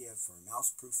an idea for a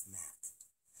mouse-proof mat.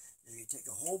 And you take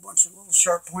a whole bunch of little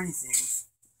sharp pointy things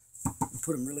and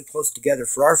put them really close together.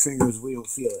 For our fingers, we don't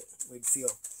feel it. We'd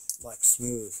feel like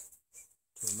smooth.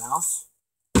 To a mouse,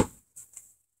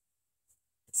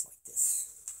 it's like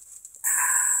this.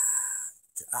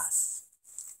 To us.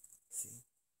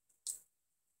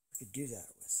 We could do that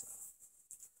with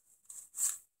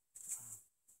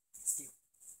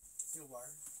steel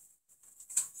wire,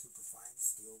 superfine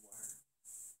steel wire.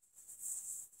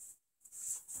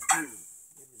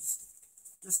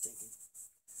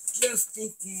 Just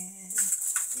thinking,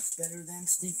 it's better than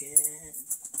stinking.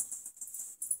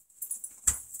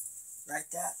 Right,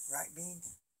 that right, Bean?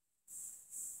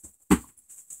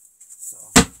 So.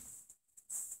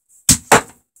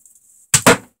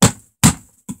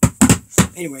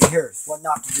 Anyway, here's what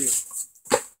not to do.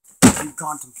 You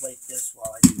contemplate this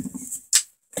while I do this.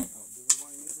 Oh, do we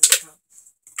want to use this cup?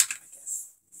 I guess.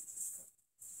 Use this cup.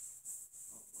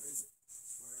 Oh, where is it?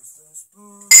 Where's the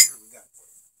spoon? Here we go.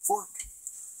 Fork.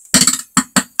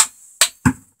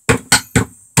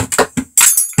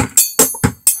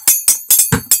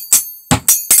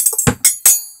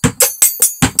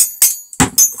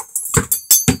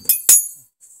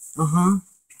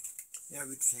 Yeah,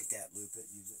 we can take that, loop it,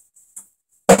 use it.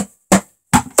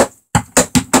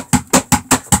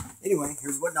 Anyway,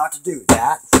 here's what not to do.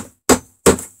 That.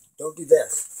 Don't do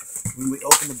this. When we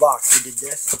opened the box, we did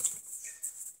this.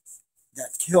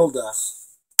 That killed us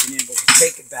being able to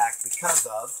take it back because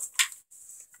of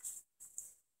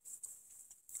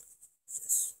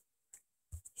this.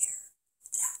 Here.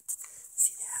 That.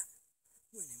 See that?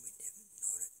 We didn't even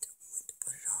notice it until we went to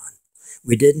put it on.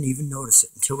 We didn't even notice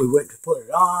it until we went to put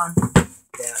it on.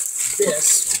 That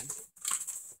this one.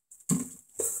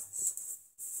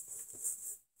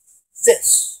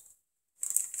 This.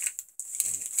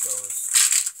 And it goes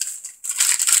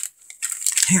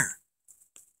here.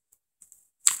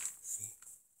 See?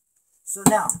 So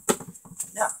now,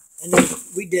 and then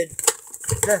we did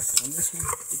this, and this one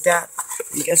did that.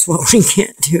 And guess what we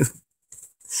can't do?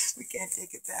 We can't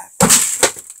take it back.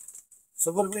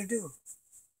 So what do?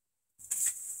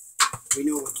 We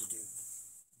know what to do.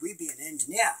 We be an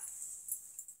engineer,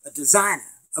 a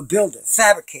designer, a builder,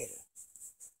 fabricator.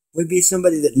 We'd be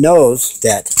somebody that knows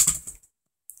that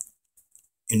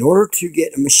in order to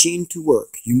get a machine to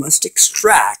work, you must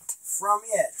extract from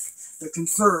it the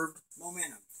conserved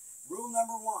momentum. Rule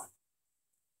number 1.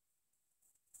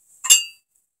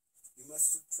 You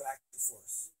must subtract the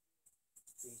force.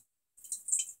 See?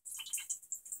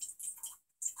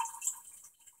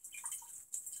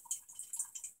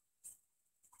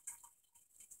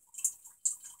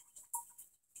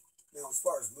 Now, as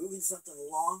far as moving something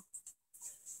along,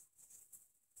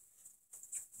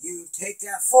 you take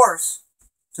that force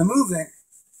to move it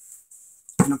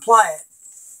and apply it,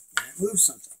 and it moves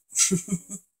something.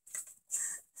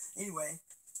 Anyway,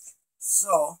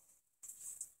 so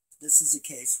this is a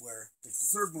case where the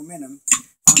conserved momentum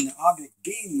on the object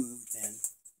being moved then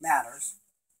matters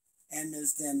and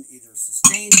is then either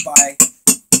sustained by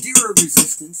zero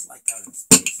resistance, like that in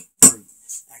space, or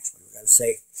actually we got to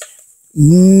say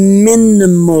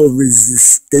minimal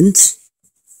resistance.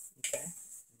 Okay,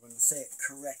 I'm going to say it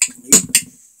correctly.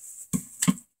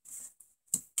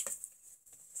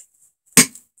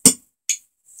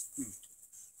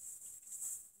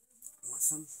 Want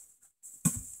some?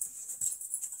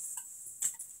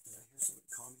 Did I hear somebody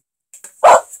call me?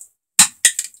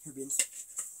 Here, Beans.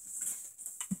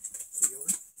 See you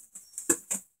over?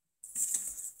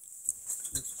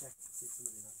 Let's check to see if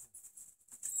somebody's out here.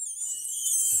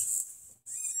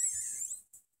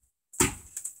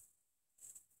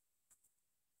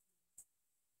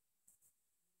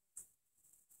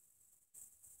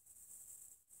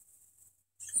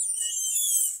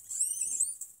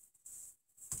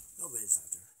 Nobody's out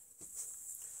there.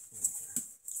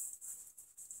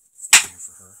 Stand here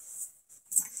for her.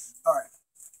 All right.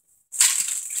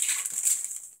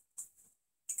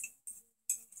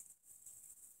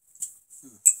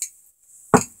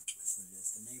 This is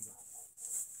the neighbor.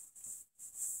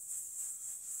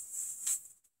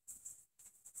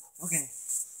 Okay.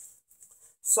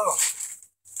 So,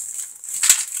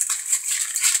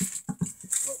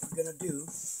 what we're gonna do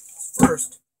is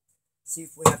first see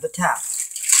if we have the tap.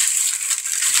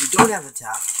 If we don't have the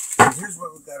tap, then here's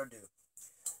what we've got to do.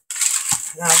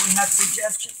 Now we have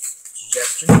suggestions.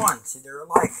 Suggestion 1. See, they're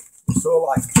alike. They're so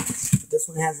alike. But this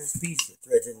one has this piece that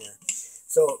threads in there.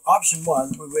 So option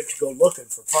 1, we went to go looking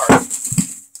for parts.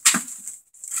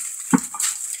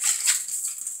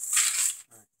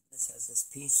 Alright, this has this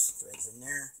piece, threads in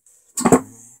there.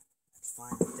 That's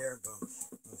fine right there. Boom.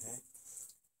 Okay.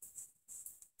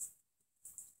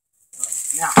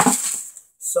 Alright, now,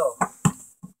 so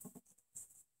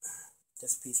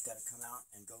this piece got to come out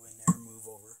and go in there and move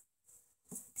over.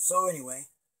 So anyway,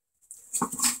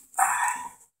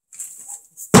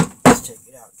 let's take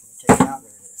it out. Can we take it out?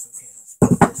 There it is. Okay, let's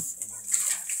put this in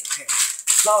here. Okay,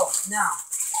 so now,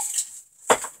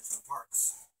 there's our parts.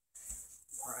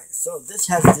 Alright, so this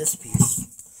has this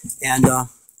piece. And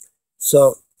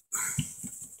so,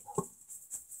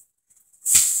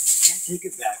 we can't take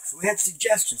it back. So we had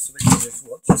suggestions. So we did this.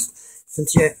 Well, just,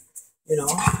 since you know,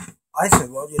 I said,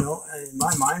 well, you know, in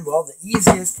my mind, well, the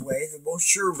easiest way, the most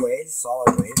sure way, the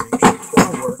solid way to make sure it's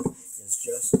going to work is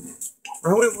just,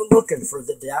 when we were looking for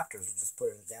the adapters, we just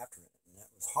put an adapter in it. And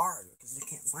that was hard because they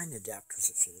can't find adapters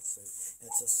that fit.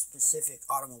 It's a specific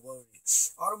automobile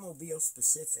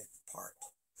specific part.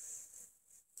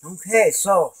 Okay,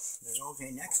 so,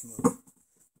 okay, next move.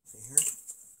 See here?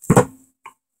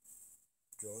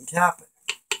 Drill and tap it.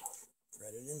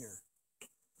 Thread it in there.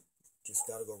 Just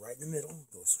got to go right in the middle,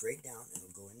 go straight down, and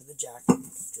it'll go into the jacket,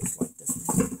 just like this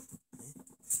one. Okay?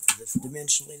 It's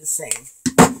dimensionally the same.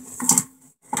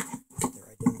 They're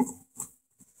identical.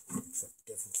 Except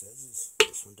the difference is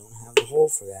this one don't have the hole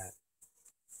for that.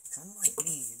 Kind of like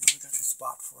me, you know.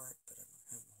 spot for it, but I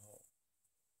don't have a hole.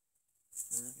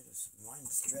 And look at this.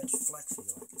 Mine's stretch flexy,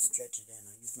 though. I can stretch it in.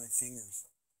 I use my fingers.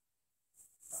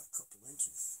 About a couple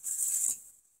inches.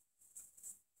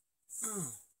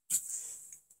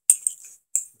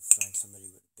 Find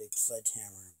somebody with a big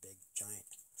sledgehammer, a big giant,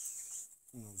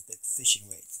 those big fishing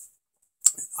weights,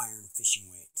 iron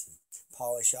fishing weights, and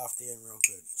polish off the end real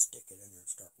good. Stick it in there and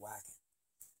start whacking.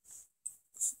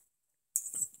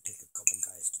 Take a couple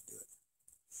guys to do it.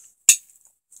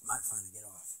 Might finally get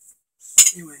off.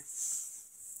 Anyway,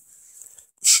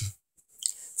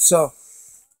 so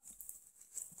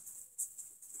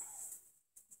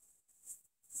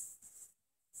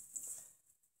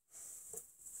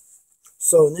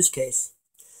in this case,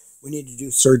 we need to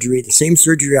do surgery, the same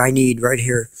surgery I need right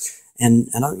here. And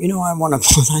I want to,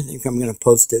 I think I'm going to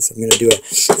post this. I'm going to do a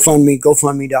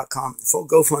GoFundMe.com, full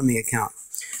GoFundMe account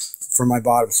for my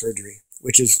bottom surgery,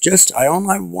 which is just, I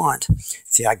want.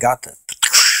 See, I got the,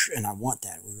 and I want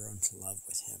that. We were in love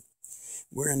with him.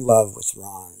 We're in love with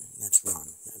Ron. That's Ron,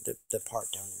 the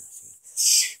part down there.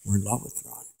 See? We're in love with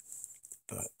Ron.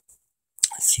 But,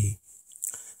 see,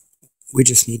 we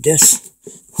just need this.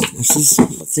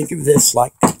 Let's think of this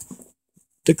like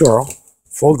the girl,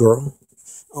 full girl.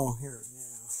 Oh, here,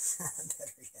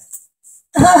 better yet.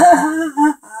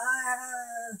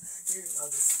 Here's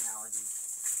another analogy.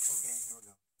 Okay, here we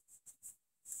go.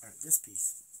 Alright, this piece.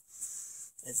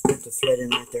 Let's put the thread in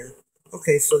right there.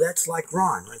 Okay, so that's like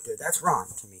Ron right there. That's Ron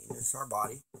to me. This is our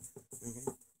body.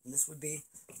 Okay. And this would be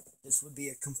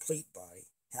a complete body.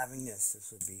 Having this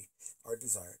would be our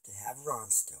desire to have Ron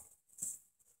still.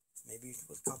 Maybe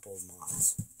with a couple of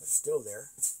mods, but still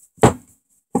there.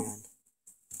 And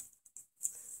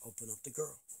open up the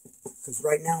girl. Because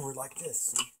right now we're like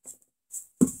this, see?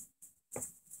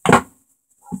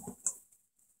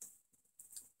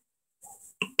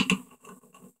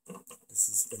 This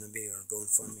is going to be our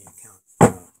GoFundMe account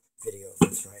video,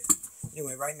 that's right.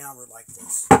 Anyway, right now we're like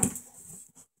this.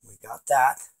 We got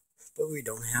that, but we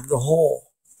don't have the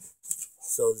hole.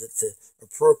 So that the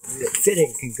appropriate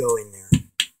fitting can go in there.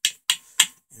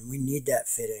 And we need that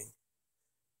fitting.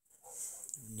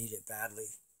 We need it badly.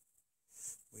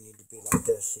 We need to be like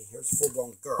this. See, here's a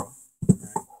full-blown girl,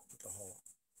 right, with the hole.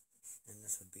 And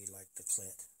this would be like the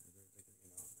clit. And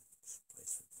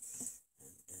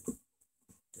then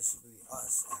this would be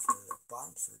us after the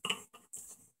bottom surgery.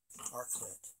 Our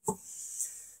clit.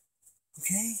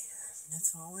 Okay,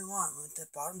 that's all we want. With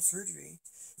that bottom surgery,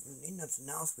 we don't need nothing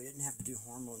else. We didn't have to do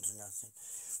hormones or nothing.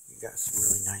 We got some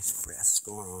really nice breasts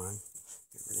going on.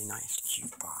 A really nice,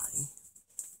 cute body.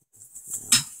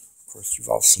 Of course, you've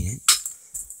all seen it.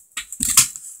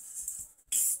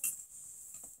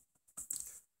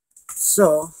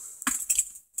 So,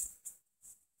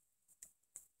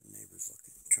 the neighbor's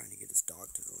trying to get his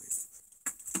dog to go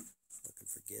in. Looking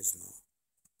for Gizmo.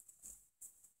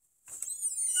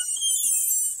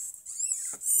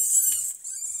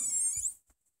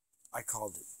 I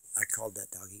called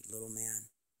that doggy Little Man,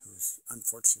 who's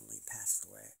unfortunately passed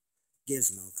away.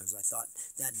 Gizmo, because I thought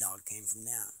that dog came from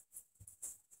them.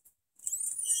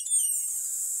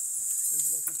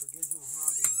 He's looking for Gizmo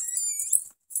Hobby.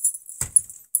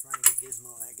 Trying to get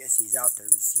Gizmo. I guess he's out there.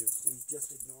 He's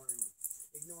just ignoring him.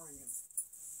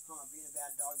 Being a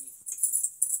bad doggy.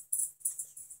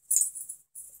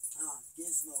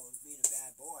 Gizmo is being a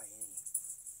bad boy, ain't he?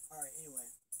 Alright, anyway.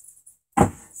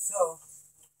 So,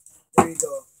 there you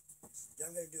go.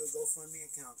 I'm going to do a GoFundMe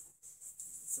account.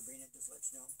 Sabrina just let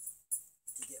you know.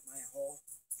 To get my hole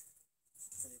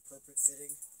for the appropriate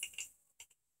fitting.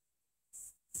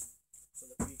 So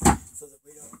that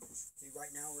we don't see,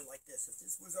 right now we're like this. If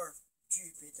this was our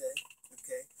GP thing,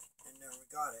 okay, and there we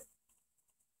got it.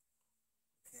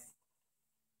 Okay.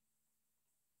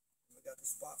 We got the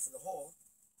spot for the hole,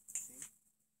 see?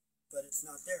 But it's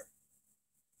not there.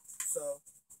 So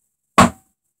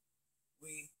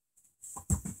we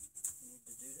need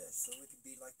to do this. So we can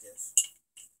be like this.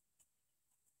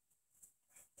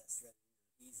 That's rather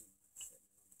easy. Okay.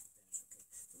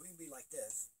 So we can be like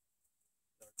this.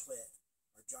 Our clit.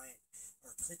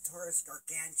 Our clitoris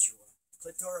gargantua,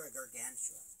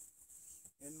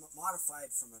 and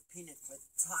modified from a pina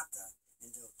clitata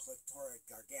into a clitoris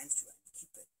gargantua, and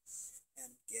keep it,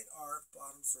 and get our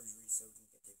bottom surgery so we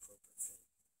can get the appropriate fitting.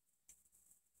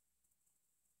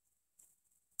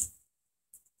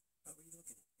 What are you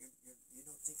looking at? You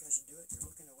don't think I should do it?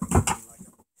 You're looking away from me like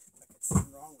it's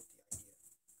something wrong with the idea.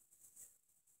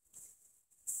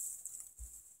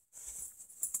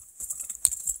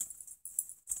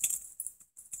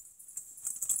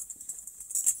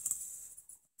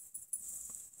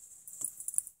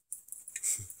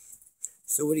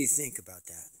 So what do you think about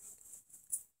that?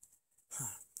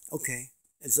 Okay.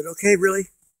 Is it okay, really?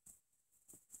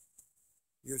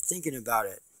 You're thinking about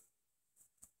it.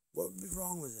 What would be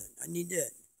wrong with it? I need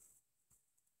it.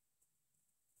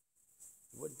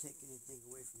 It wouldn't take anything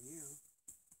away from you.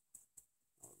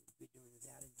 All it would be doing is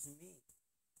adding to me.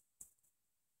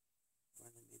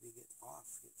 Trying to maybe get some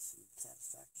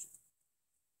satisfaction.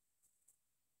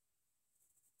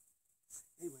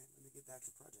 Anyway, let me get back to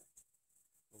the project.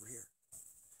 Over here.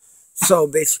 So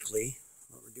basically,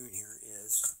 what we're doing here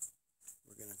is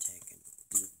we're going to take and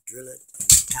drill it and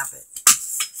tap it,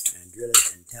 and drill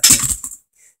it and tap it,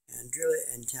 and drill it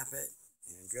and tap it,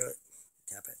 and drill it and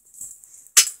tap it.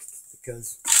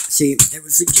 Because, see, it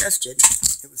was suggested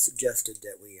that we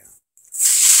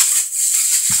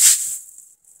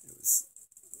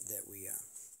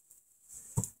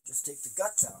just take the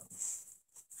guts out.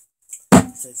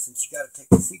 So since you got to take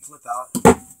the C-clip out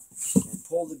and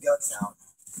pull the guts out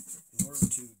in order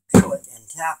to drill it and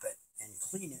tap it and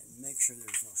clean it and make sure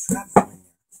there's no shrapnel in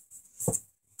there.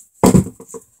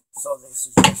 So the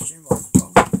suggestion was,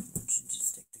 well, why don't you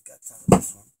just take the guts out of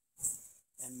this one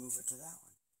and move it to that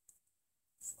one?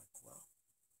 It's like, well,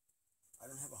 I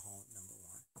don't have a hone, number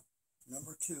one.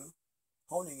 Number two,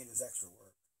 honing it is extra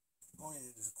work. Honing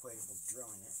it is equated with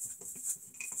drilling it.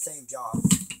 Same job.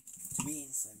 To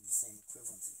me, same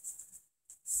equivalency.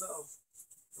 So,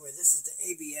 anyway, this is the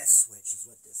ABS switch, is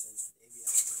what this is, the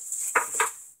ABS switch.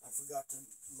 I forgot to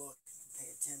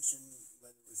pay attention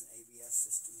whether it was an ABS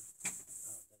system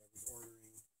that I was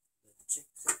ordering. The chick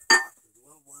box, the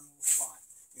little spot.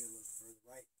 Here, look for the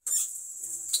right,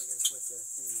 and I forgot to put the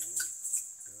thing in.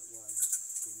 There it was,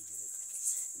 didn't get it.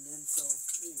 And then, so,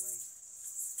 anyway,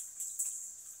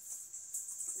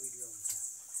 we drill and tap.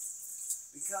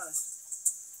 Because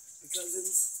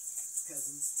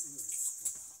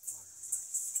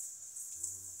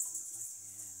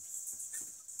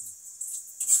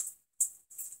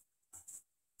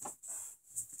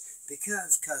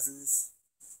cousins,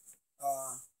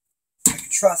 I can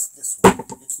trust this one.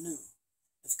 It's new.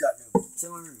 It's got new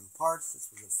cylinder, new parts. This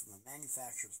was from a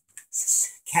manufacturer's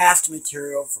cast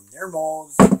material from their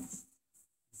molds.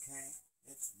 Okay,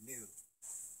 it's new.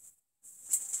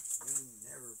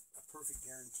 Never a perfect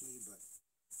guarantee, but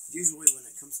usually when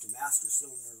it comes to master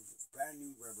cylinders with brand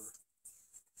new rubber,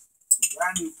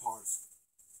 brand new parts,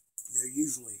 they're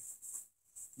usually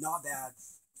not bad,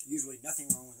 usually nothing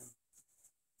wrong with them,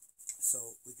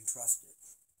 so we can trust it.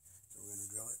 So we're going to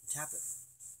drill it and tap it.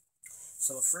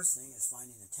 So the first thing is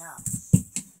finding the tap.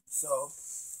 So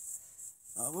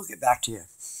we'll get back to you.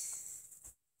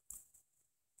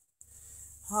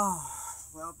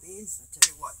 Well, Beans, I tell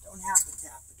you what, don't have the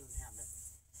tap, but don't have it.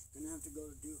 Gonna have to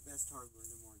go to Do It Best Hardware in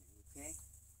the morning, okay?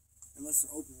 Unless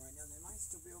they're open right now. They might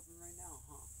still be open right now,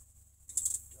 huh?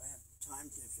 Do I have time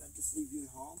to, if I just leave you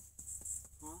at home?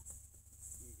 Huh?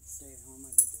 You can stay at home,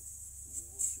 I get this.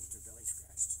 Get your belly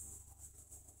scratched.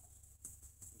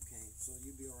 Okay, so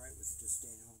you'll be alright with just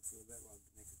staying at home for a bit while I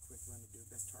make a quick run to Do It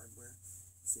Best Hardware.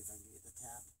 See if I can get the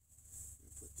tap.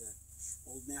 Put the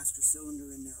old master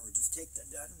cylinder in there, or just take that.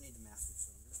 I don't need the master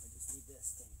cylinder. I just need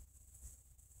this thing.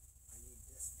 I need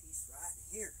this piece right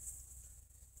here.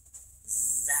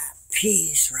 That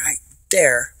piece right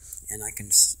there, and I can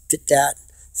fit that.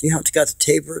 See how it's got the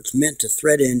taper? It's meant to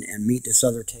thread in and meet this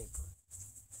other taper. Okay.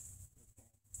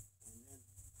 And then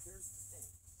here's the thing.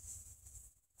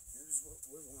 Here's what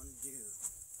we want to do.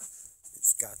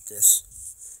 It's got this.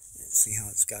 See how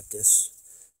it's got this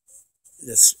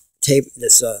tape,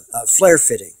 this flare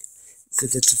fitting. So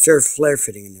it's a fair flare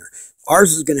fitting in there.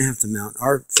 Ours is going to have to mount.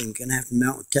 Our thing going to have to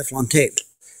mount with Teflon tape.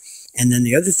 And then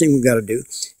the other thing we've got to do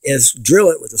is drill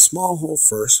it with a small hole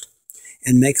first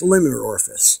and make a limiter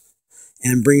orifice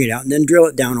and bring it out, and then drill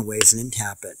it down a ways and then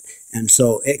tap it. And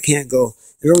so it can't go.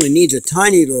 It only needs a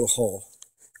tiny little hole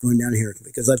going down here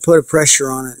because I put a pressure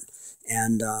on it,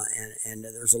 and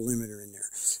there's a limiter in there.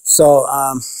 So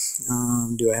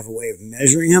do I have a way of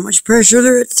measuring how much pressure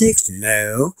there it takes?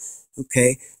 No.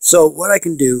 Okay, so what I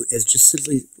can do is just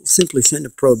simply send a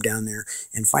probe down there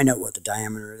and find out what the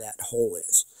diameter of that hole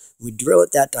is. We drill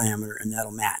it that diameter and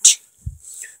that'll match.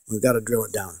 We've got to drill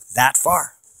it down that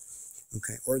far,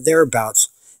 okay, or thereabouts.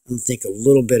 I don't think a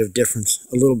little bit of difference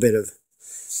will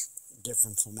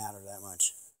matter that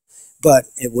much, but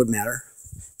it would matter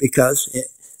because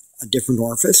a different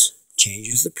orifice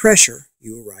changes the pressure.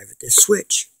 You arrive at this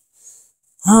switch.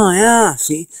 Oh, yeah,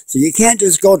 see? So you can't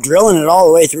just go drilling it all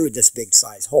the way through this big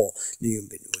size hole. We're going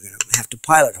to have to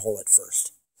pilot hole it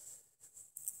first.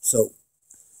 So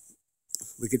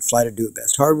we could fly to Do It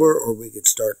Best Hardware, or we could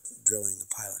start drilling the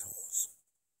pilot holes.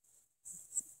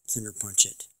 Center punch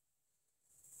it.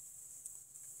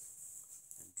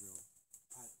 And drill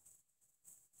pilot.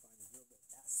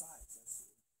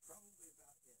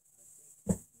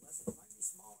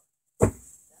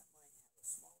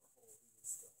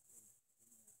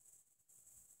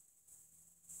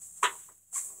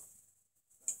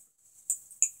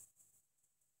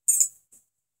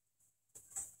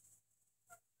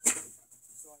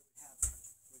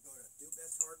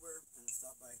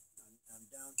 stop by. I'm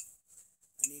down.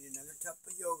 I need another cup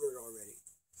of yogurt already.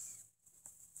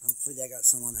 Hopefully they got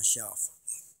some on the shelf.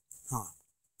 Huh.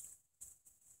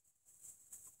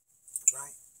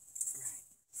 Right.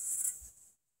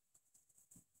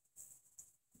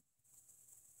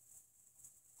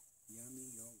 Yummy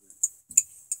yogurt.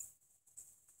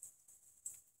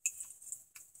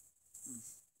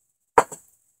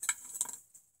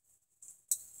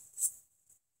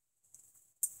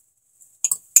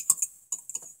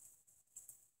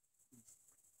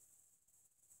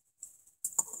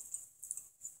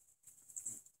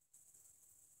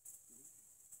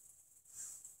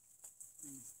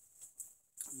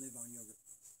 I live on yogurt.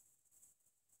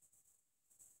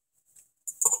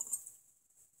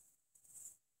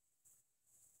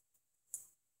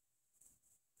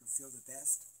 I feel the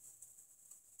best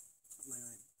when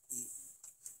I eat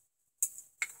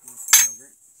this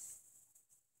yogurt.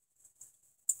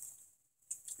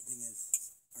 The thing is,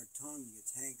 our tongue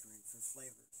gets hankering for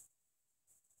flavors.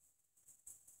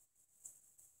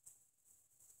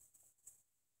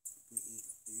 If we eat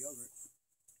the yogurt,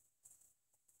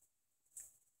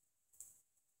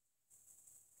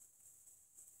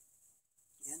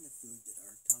 and the food that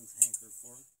our tongues hanker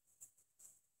for,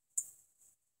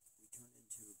 we turn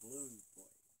into a balloon boy,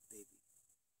 baby.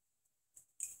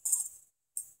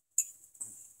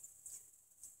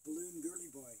 Balloon girly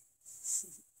boy.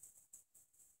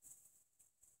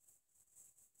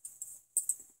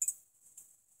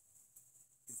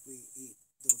 If we eat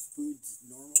those foods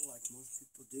normal, like most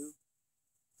people do,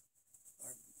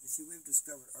 we've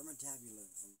discovered our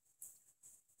metabolism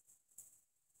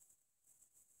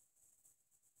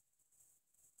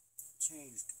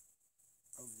changed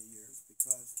over the years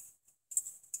because,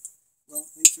 well,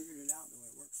 we figured it out the way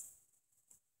it works.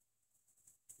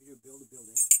 We build a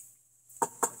building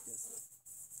like this.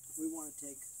 We want to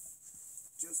take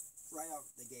just right out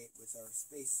the gate with our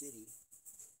space city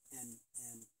and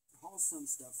haul some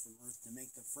stuff from Earth to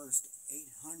make the first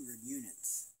 800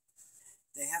 units.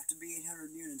 They have to be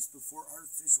 800 units before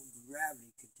artificial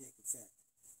gravity could take effect.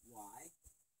 Why?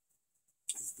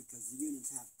 It's because the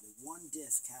units one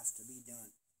disc has to be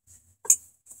done.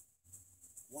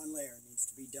 One layer needs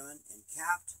to be done and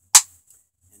capped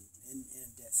and in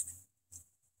a disc,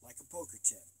 like a poker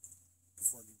chip,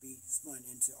 before it could be spun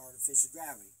into artificial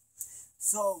gravity.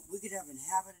 So we could have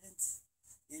inhabitants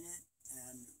in it,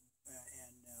 and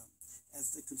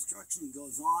as the construction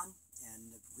goes on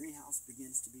and the greenhouse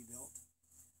begins to be built,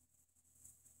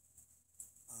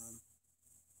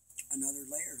 another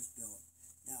layer is built.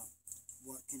 Now,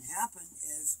 what can happen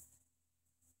is,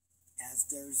 as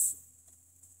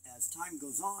time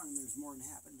goes on and there's more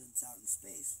inhabitants out in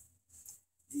space,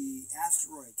 the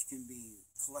asteroids can be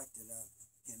collected up,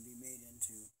 can be made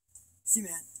into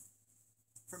cement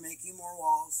for making more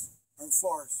walls, or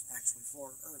floors, actually,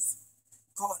 for Earth.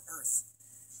 Call it Earth.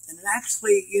 And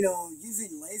actually,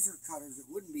 using laser cutters, it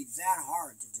wouldn't be that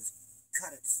hard to just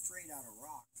cut it straight out of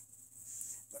rock.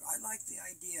 But I like the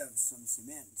idea of some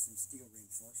cement and some steel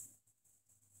reinforcement.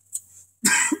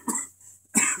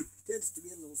 Tends to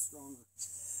be a little stronger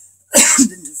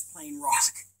than just plain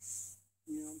rock.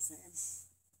 You know what I'm saying?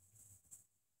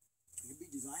 It could be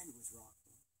designed with rock.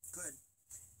 Could.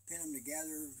 Pin them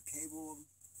together, cable them,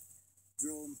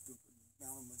 drill them,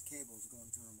 mount them with cables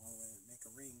going through them all the way and make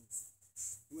a rings.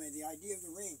 Anyway, the idea of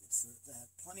the rings, they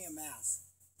have plenty of mass.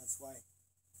 That's why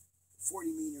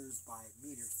 40 meters by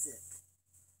meter thick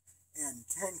and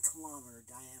 10-kilometer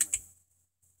diameter.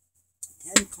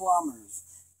 10 kilometers,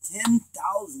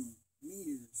 10,000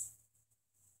 meters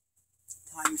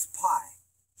times pi,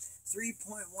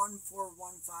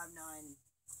 3.14159.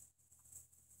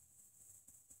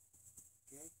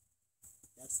 Okay,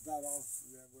 that's about all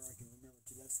where I can remember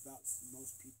too. That's about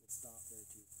most people stop there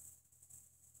too.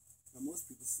 Now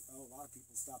a lot of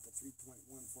people stop at 3.141.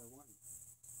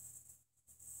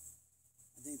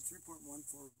 I think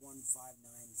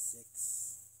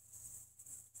 3.141596.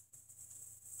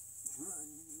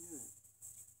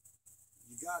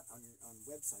 You got on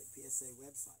website, PSA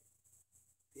website,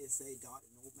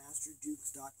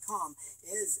 psa.anoldmasterdukes.com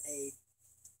is a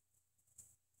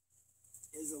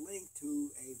link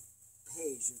to a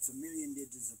page. It's 1,000,000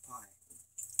 digits of pi.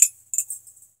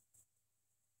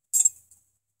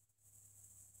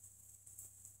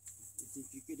 You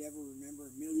think you could ever remember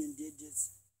 1,000,000 digits?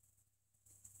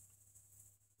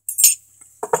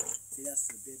 See, that's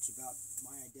the bitch about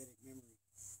my eidetic memory.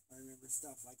 I remember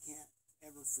stuff I can't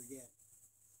ever forget.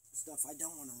 The stuff I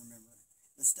don't want to remember.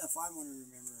 The stuff I want to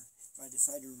remember, if I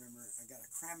decide to remember, I got to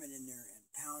cram it in there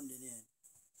and pound it in.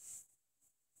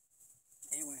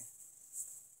 Anyway,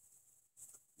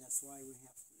 that's why we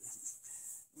have to.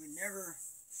 we never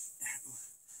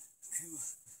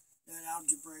that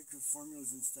algebraic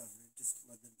formulas and stuff. Just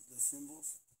like the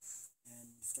symbols,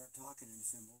 and you start talking in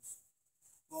symbols.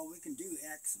 Well, we can do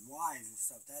X and Y's and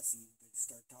stuff. That's easy, but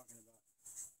start talking about.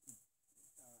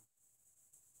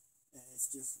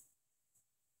 It's just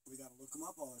we got to look them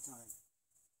up all the time.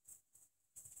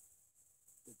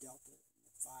 The delta and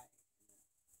the phi,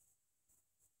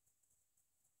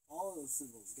 all of those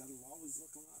symbols. Got to always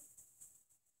look them up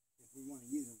if we want to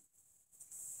use them.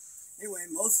 Anyway,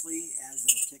 mostly as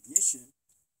a technician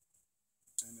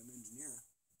and an engineer,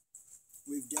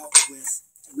 we've dealt with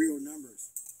real numbers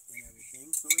and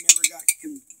everything, so we never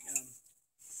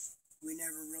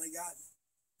really got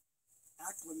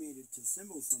acclimated to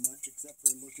symbols so much, except for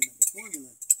looking at the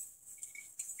formula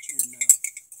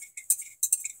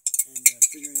and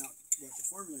figuring out what the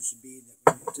formula should be that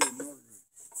we need to in order to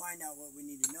find out what we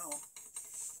need to know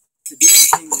to do the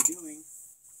thing we're doing,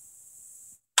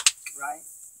 right?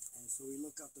 And so we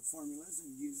look up the formulas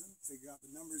and use them, figure out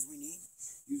the numbers we need,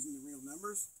 using the real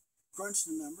numbers, crunch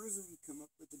the numbers, and come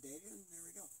up with the data, and there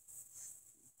we go.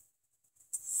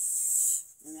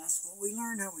 And that's what we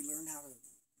learn, how we learn how to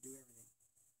do everything.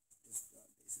 Just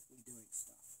basically doing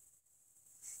stuff.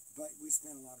 But we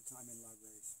spend a lot of time in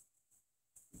libraries.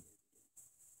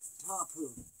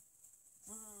 Pooh.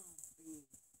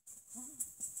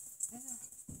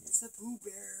 It's a Pooh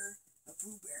Bear. A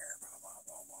Pooh Bear. Blah, blah,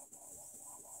 blah, blah, blah, blah,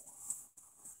 blah, blah, blah.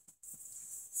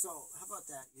 So, how about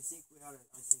that? You think we ought to,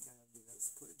 I think I ought to do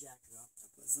this. Put a jacket on.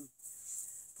 Put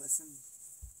some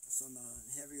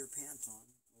heavier pants on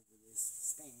over this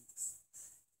Spanx.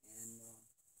 And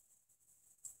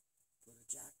put a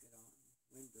jacket on,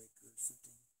 windbreaker or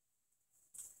something.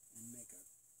 And make a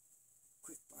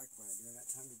quick bike ride. I got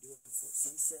time to do it before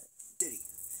sunset. City.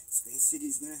 Space City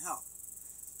is going to help.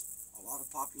 A lot of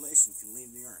population can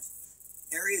leave the Earth.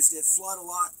 Areas that flood a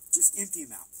lot, just empty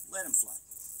them out. Let them flood.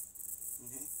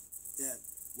 Okay? The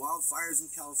wildfires in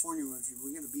California, we're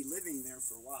going to be living there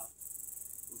for a while.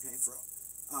 Okay?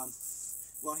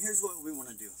 Well, here's what we want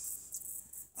to do.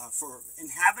 For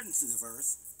inhabitants of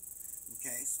Earth,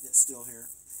 okay, that's still here,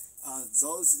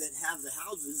 those that have the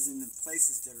houses in the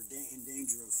places that are in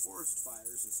danger of forest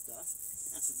fires and stuff.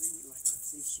 That's a really like.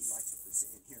 See, she likes what we're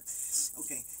saying here.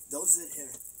 Okay, those that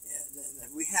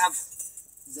we have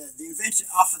the invention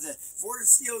off of the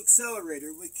Vorticell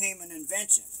accelerator. We came an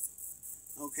invention.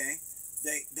 Okay,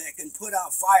 that can put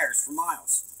out fires for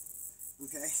miles.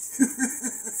 Okay,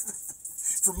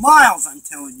 for miles. I'm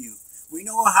telling you, we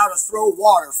know how to throw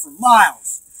water for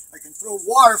miles. I can throw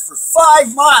water for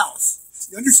 5 miles.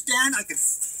 You understand? I could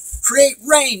create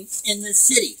rain in the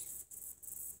city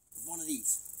with one of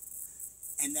these.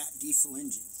 And that diesel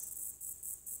engine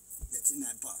that's in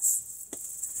that bus.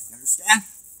 You understand?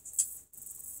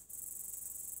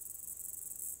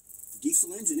 The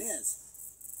diesel engine is.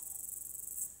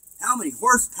 How many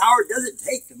horsepower does it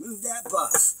take to move that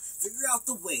bus? Figure out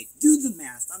the weight. Do the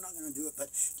math. I'm not going to do it, but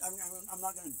I'm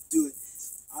not going to do it.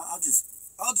 I'll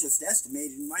just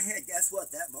estimate it in my head. Guess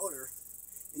what? That motor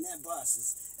in that bus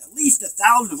is at least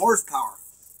 1,000 horsepower.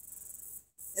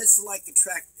 It's like a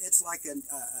track. It's like an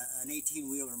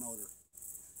 18-wheeler motor.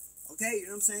 Okay,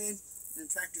 you know what I'm saying? In a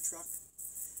tractor truck.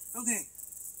 Okay,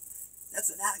 that's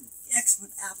an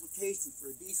excellent application for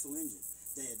a diesel engine.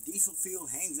 The diesel fuel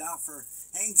hangs out for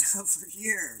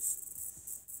years.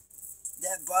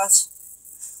 That bus,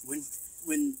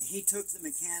 when he took the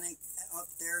mechanic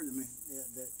up there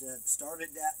that started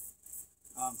that,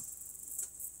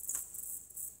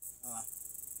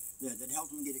 that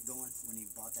helped him get it going when he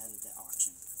bought that at the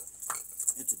auction.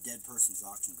 It's a dead person's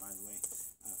auction, by the way.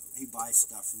 He buys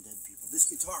stuff from dead people. This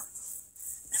guitar,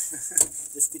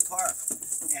 this guitar,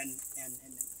 and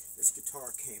this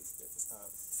guitar came.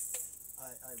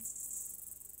 I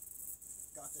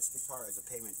got this guitar as a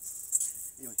payment.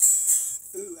 Anyway,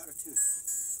 ooh, out of tune.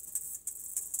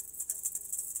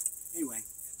 Anyway,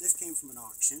 this came from an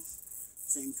auction.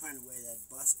 Same kind of way that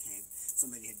bus came.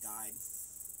 Somebody had died,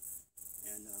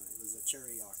 and it was a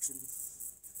charity auction.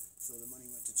 So the money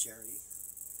went to charity.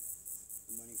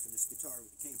 The money for this guitar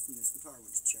came from this guitar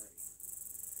went to charity.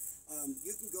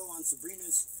 You can go on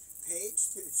Sabrina's page.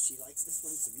 She likes this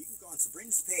one, so you can go on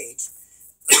Sabrina's page.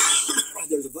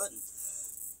 There's a button.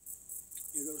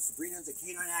 You go to Sabrina the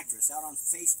Canine Actress out on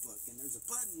Facebook, and there's a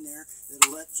button there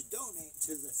that'll let you donate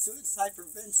to the suicide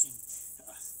prevention.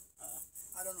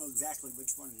 I don't know exactly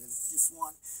which one it is. It's just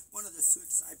one of the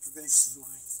suicide prevention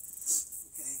lines.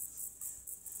 Okay.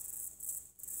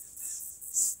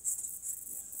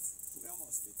 Yeah, we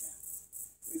almost did that.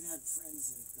 We've had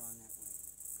friends that have gone that way.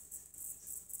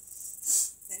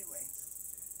 Anyway.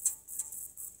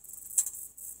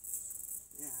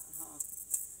 Yeah.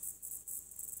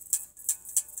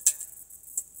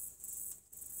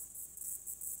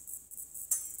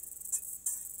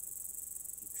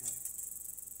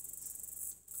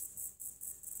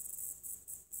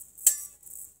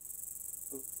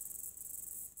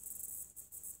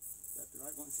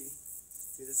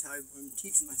 See, this is how I'm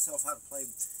teaching myself how to play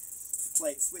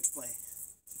switch play.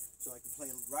 So I can play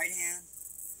right hand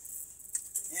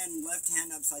and left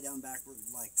hand upside down backward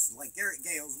like Garrett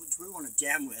Gales, which we want to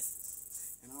jam with.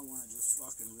 And I want to just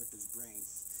fucking rip his brain.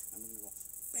 I'm going to go,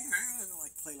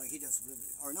 like play like he does.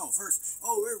 Or no, first,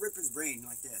 we'll rip his brain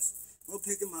like this. We'll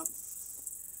pick him up.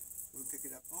 We'll pick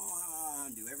it up.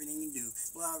 Do everything you do.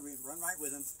 Blah, run right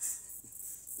with him.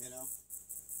 You know,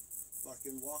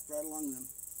 fucking walk right along them.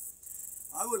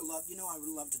 I would love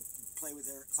to play with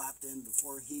Eric Clapton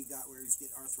before he got where he's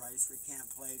getting arthritis, where he can't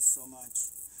play so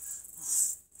much.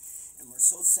 And we're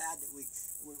so sad that we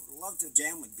love to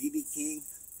jam with B.B. King,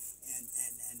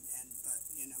 but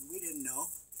you know, we didn't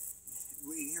know.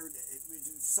 We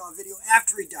saw a video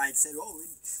after he died, said,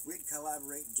 we'd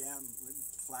collaborate and jam, we'd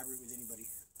collaborate with anybody.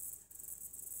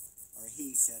 Or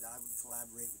he said I would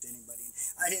collaborate with anybody.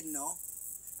 And I didn't know.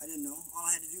 All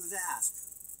I had to do was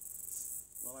ask.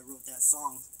 Well, I wrote that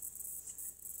song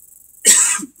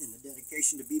in the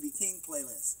dedication to B.B. King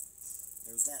playlist.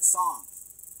 There's that song.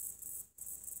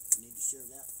 I need to share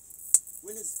that.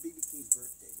 When is B.B. King's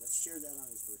birthday? Let's share that on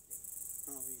his birthday.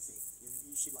 What do you think?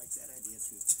 She likes that idea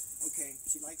too. Okay,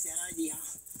 she likes that idea.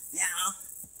 Yeah.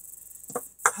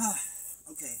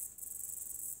 Okay.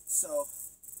 So.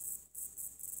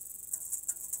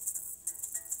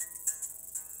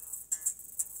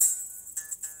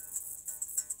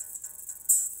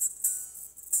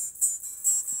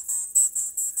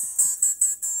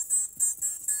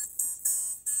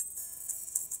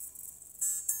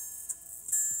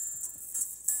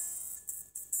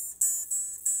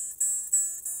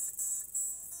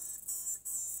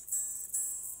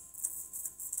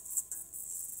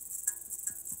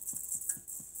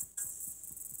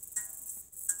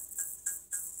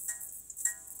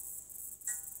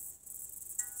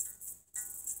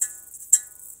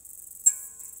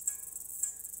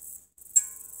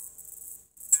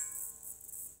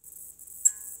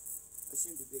 I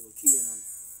seem to be able to key in on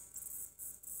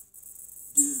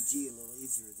D and G a little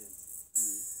easier than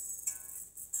E.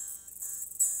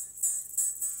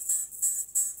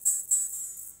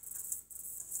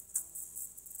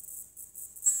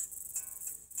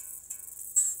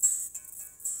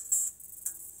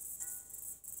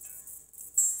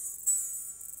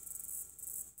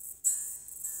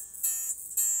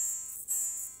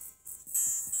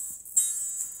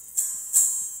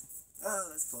 Oh,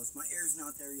 that's close. My ear's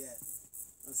not there yet.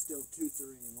 It's still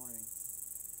 2:30 in the morning.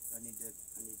 I need to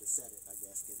set it, I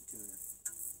guess, get a tuner.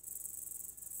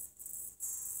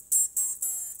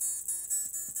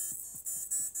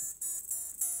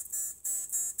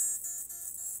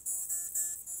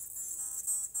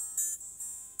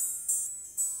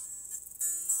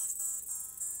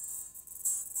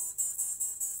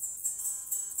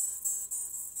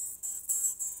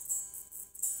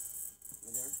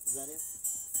 Right there? Is that it?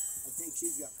 I think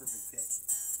she's got perfect pitch.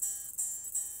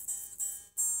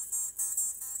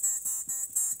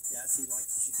 Yeah, see, like,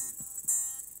 she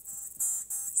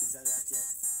said that's it.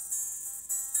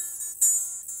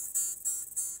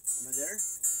 Am I there?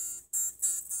 Is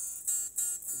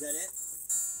that it?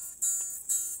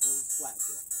 That was flat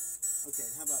still. Okay,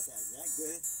 how about that? Is that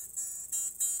good?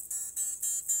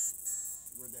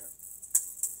 We're there.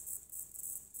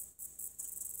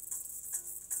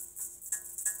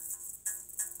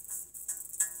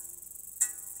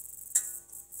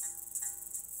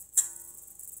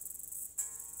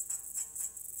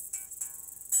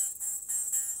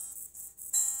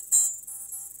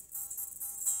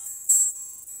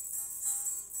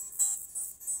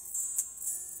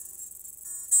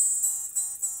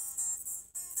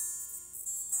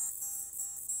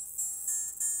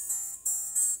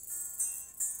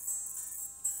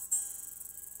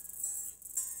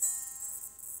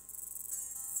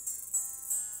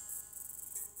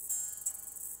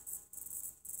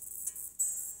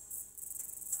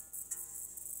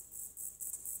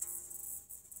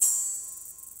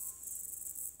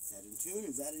 Is that in tune?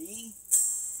 Is that an E?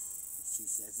 She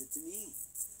says it's an E.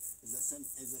 Is this a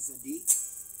D?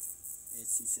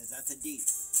 She says that's a D.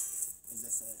 Is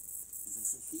this a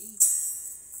C?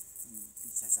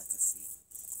 She says that's a C.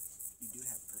 You do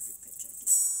have perfect pitch, I think.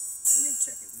 We're gonna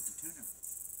check it with the tuner.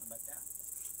 How about that?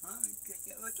 Huh? Check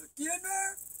it with the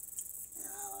tuner?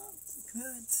 Yeah,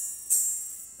 good.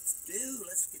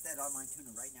 Let's get that online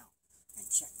tuner right now and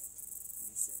check it.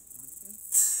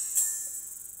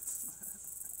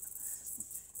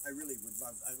 I really would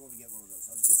love, I want to get one of those.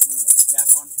 I'll get one of those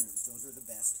strap-on tuners. Those are the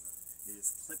best. You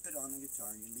just clip it on the guitar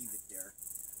and you leave it there.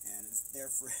 And it's there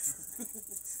forever.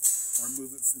 Or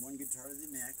move it from one guitar to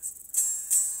the next.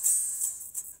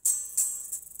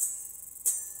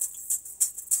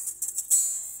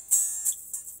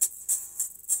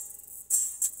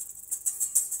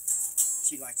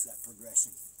 She likes that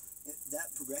progression.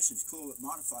 That progression is cool. It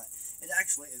modifies. It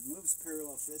actually moves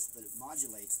parallel fifths, but it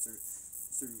modulates through.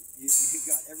 You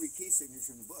got every key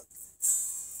signature in the book.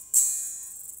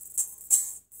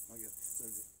 Okay, so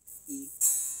it's E,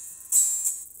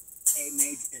 A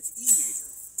major. It's E major,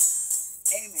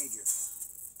 A major,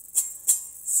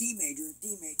 C major,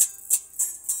 D major.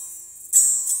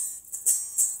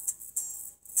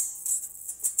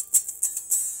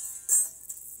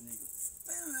 And then you go.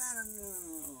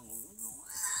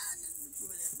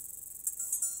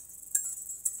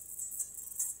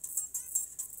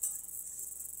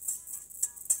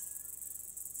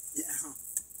 Yeah.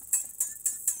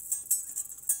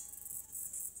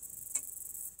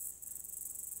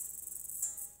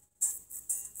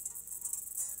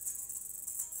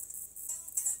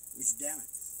 Which, damn it.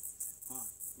 Huh.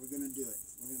 We're going to do it.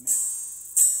 We're going to make.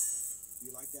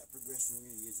 You like that progression? We're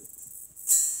going to use it.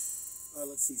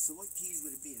 Let's see. So what keys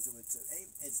would it be? So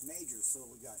it's major. So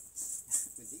we got,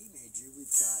 with E major,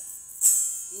 we've got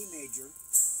E major,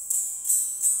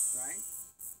 right?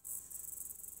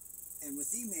 And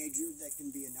with E major, that can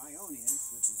be an Ionian,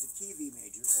 which is the key of E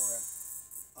major, or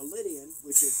a Lydian,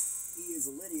 which is, E is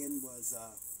a Lydian, was,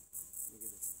 we're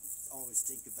going to always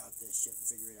think about this shit and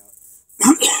figure it out.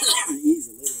 E is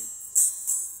a Lydian.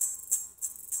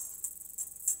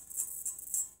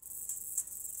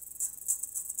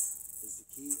 Is the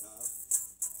key of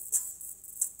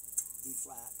D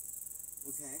flat,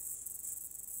 okay?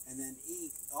 And then E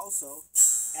also,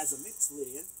 as a mixed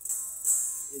Lydian,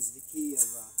 is the key of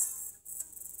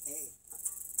A.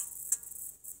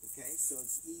 Okay, so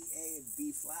it's E, A, and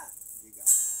B flat you got.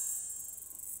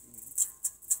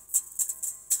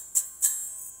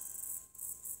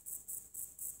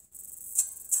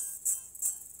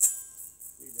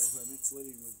 See, there's our mixed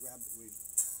Lydian. We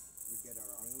get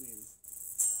our Ionian.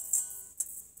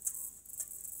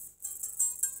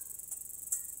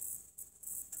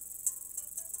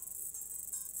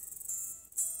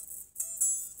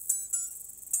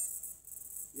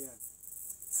 Yeah.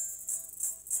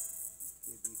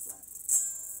 Key of B flat.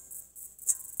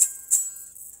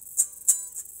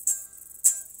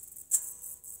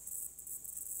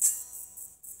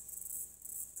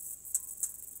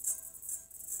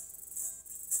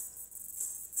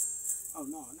 Oh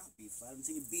no, not B flat. I'm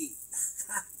thinking B.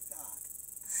 God,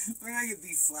 where did I get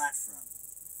B flat from?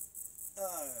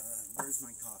 Where's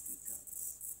my coffee cup?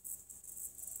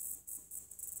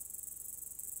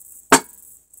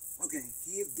 Okay,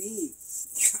 key of B.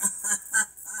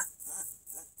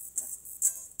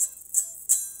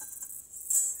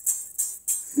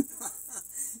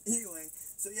 Anyway,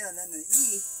 so yeah, then the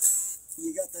E,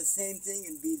 you got the same thing,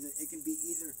 and it can be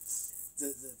either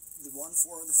the 1, 4,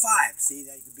 or the 5. See,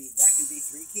 that can be 3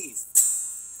 keys.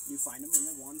 You find them in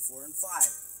the 1, 4, and 5.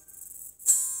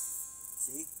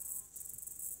 See,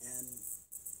 and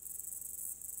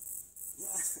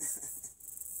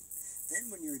then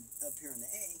when you're up here in the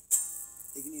A,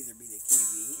 it can either be the key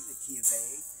of E, the key of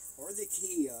A, or the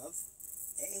key of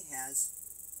A has.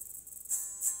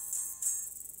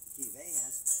 The key of A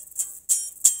has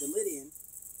the Lydian.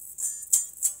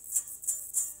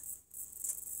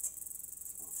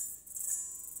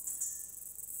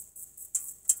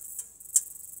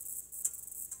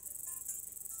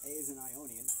 A is an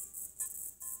Ionian,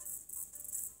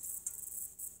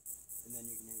 and then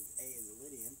you can use A as a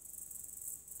Lydian,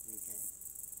 okay,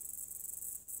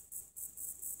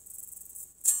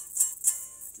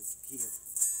 which is the key of E.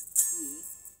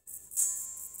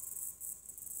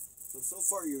 So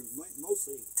far you're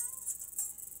mostly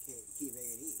key of A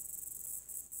and E,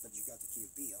 but you got the key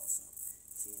of B also,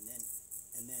 see, and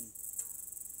then,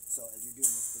 so as you're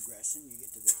doing this progression, you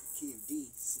get to the key of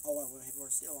D. Oh, we're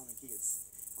still on the key of,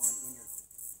 when you're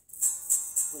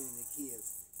playing the key of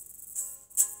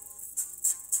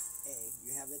A,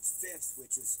 you have its fifth,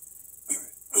 which is,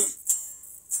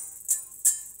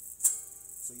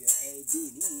 so you have A, D,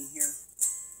 and E here,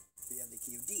 so you have the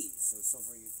key of D. So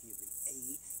far you have key of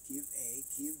A, key of A,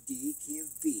 key of D, key of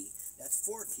B. That's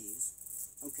 4 keys,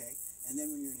 okay? And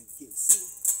then when you're in the key of C,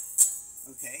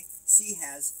 okay, C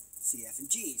has C, F, and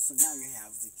G. So now you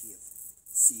have the key of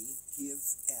C, key of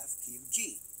F, key of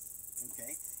G,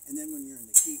 okay? And then when you're in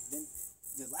the key, then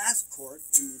the last chord,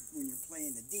 when you're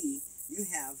playing the D, you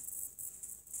have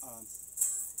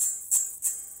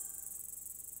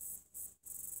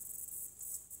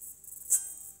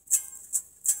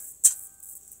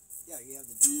you have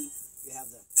the D, you have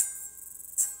the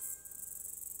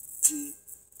G,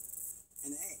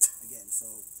 and the A again. So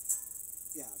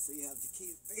yeah, so you have the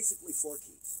key, basically 4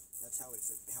 keys. That's how it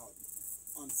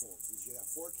unfolds. Is you got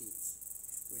 4 keys,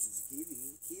 which is the key of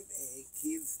E, key of A,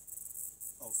 key of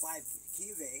 5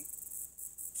 key of A,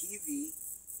 key of E,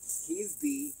 key of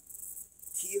B,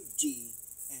 key of G,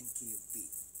 and key of B.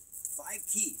 5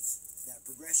 keys that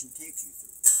progression takes you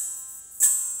through.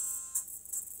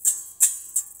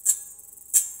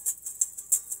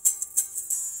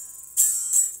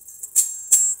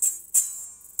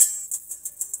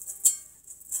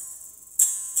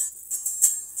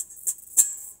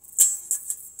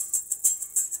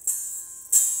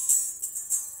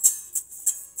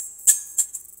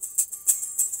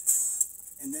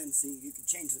 And then see, you can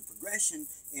change the progression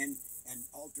and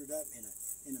alter it up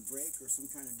in a break or some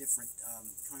kind of different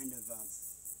kind of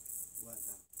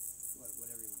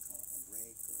whatever you want to call it, a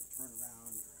break or a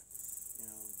turnaround or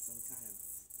some kind of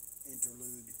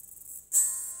interlude.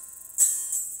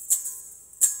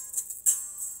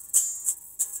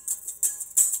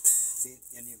 See,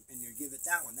 and you give it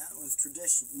that one. That one's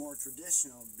more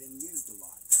traditional, been used a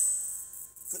lot.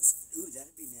 Ooh,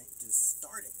 that'd be neat to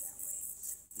start it that way.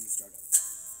 You start it.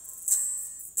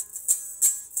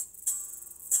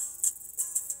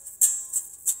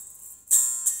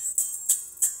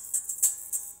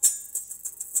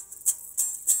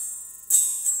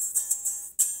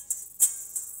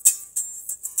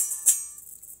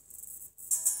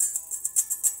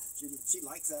 She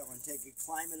likes that one. Take it,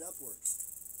 climb it upwards.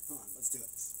 Come on, let's do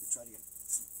it. Let's try it again.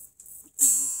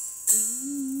 E,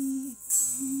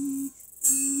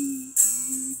 E,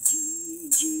 G,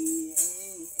 G, A,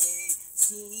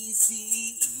 C, C,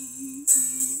 E,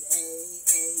 A,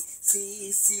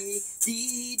 C, C, D,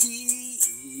 D,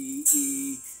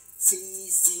 E, C,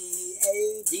 C,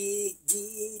 A, D, D,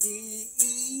 D,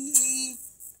 E,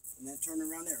 and then turn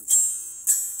around there.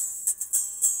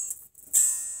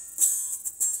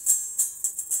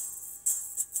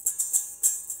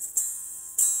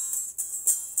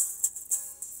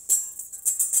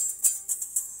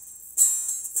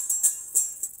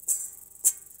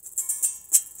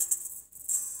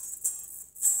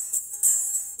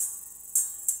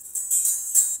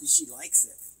 She likes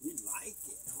it. You like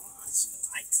it, huh? She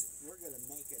likes it. We're gonna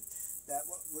make it that.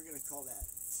 What we're gonna call that?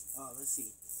 Let's see.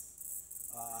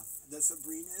 The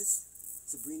Sabrina's.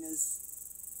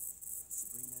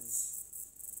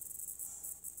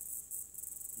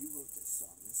 You wrote this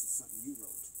song. This is something you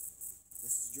wrote.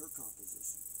 This is your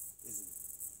composition, isn't it?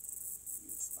 You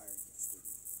inspired this,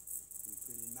 didn't you? You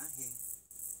put it in my head.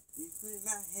 You put it in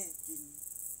my head, didn't you?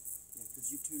 Yeah, because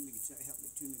you tuned the guitar, helped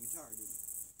me tune the guitar, didn't you?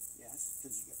 Yes,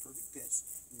 because you got perfect pitch,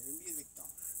 and you're a music doll,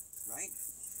 right?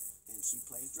 And she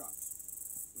plays drums.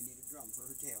 We need a drum for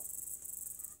her tail.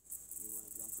 You want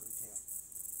a drum for her tail?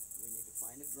 We need to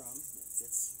find a drum that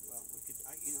fits. Well, we could.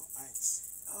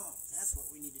 Oh, that's what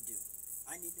we need to do.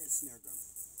 I need a snare drum.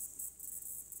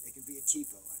 It can be a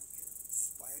cheapo. I don't care.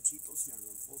 Just buy a cheapo snare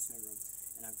drum, full snare drum,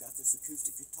 and I've got this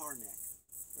acoustic guitar neck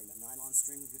for the nylon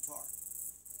string guitar.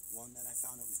 One that I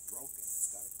found that was broken.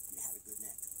 It had a good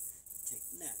neck. Take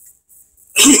the neck,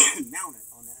 mount it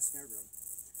on that snare drum,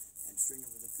 and string it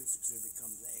with acoustic so it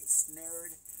becomes a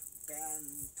snared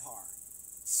bantar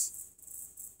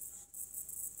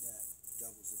that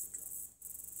doubles as a drum.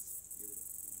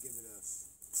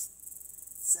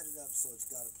 Set it up so it's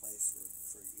got a place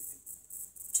for you can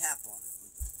tap on it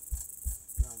with the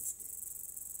drumstick.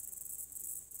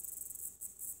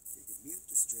 You can mute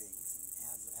the strings and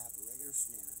have a regular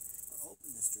snare, or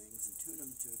open the strings and tune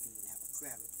them to it and have it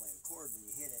play a chord when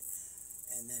you hit it,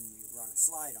 and then you run a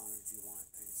slide on it if you want.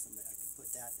 And I could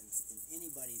put that in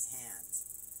anybody's hands,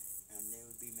 and they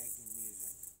would be making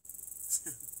music.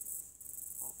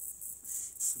 Oh,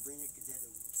 Sabrina could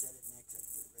set it next. I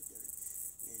put it right there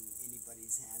in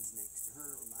anybody's hands next to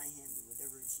her or my hand or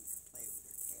whatever. She could play with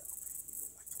her tail. You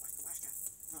go wacka wacka wacka.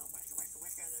 Oh, wacka wacka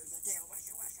wacka. There's the tail.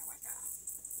 Wacka wacka wacka.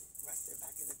 Whack the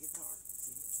back of the guitar.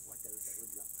 See, just like that with that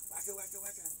drum. Wacka wacka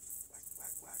wacka. Whack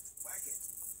whack whack. Whack it.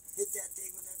 Hit that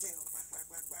thing with that tail. Whack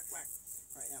whack whack whack whack.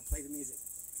 All right, now play the music.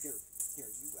 Here,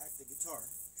 you whack the guitar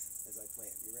as I play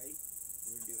it. You ready?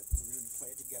 We're gonna do it. We're gonna play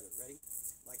it together. Ready?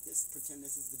 Like this. Pretend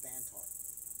this is the bantar,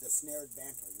 the snared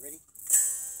bantar. You ready?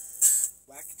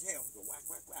 Whack the tail. Go whack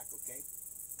whack whack. Okay.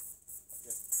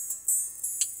 Just.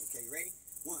 Okay. You ready?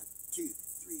 1, 2,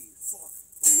 3, 4.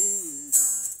 Boom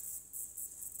down.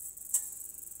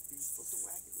 You're supposed to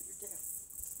whack it with your tail.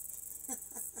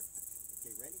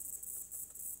 Okay. Ready?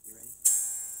 You ready?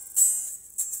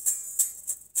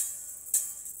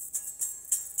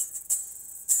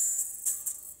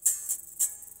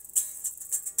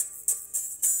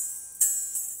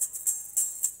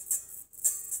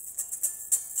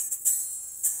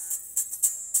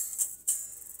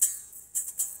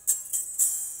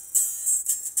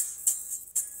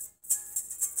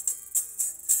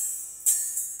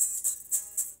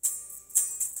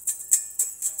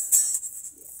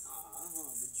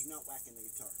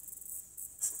 guitar.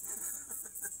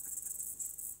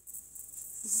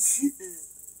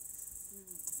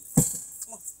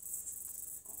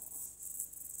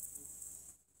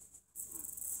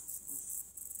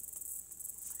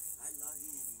 I love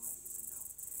you anyway, even though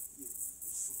you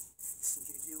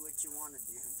do what you want to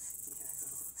do.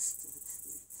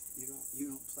 You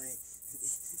don't play.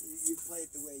 You play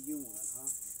it the way you want, huh?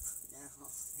 Yeah,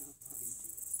 you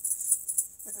do.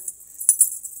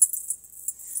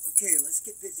 Okay, let's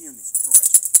get busy on this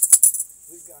project.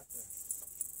 We've got the.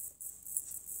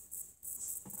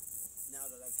 Now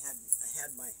that I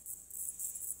had my.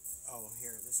 Oh,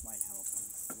 here, this might help.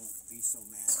 I won't be so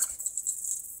mad.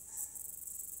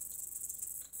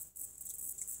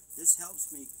 This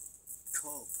helps me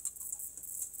cope.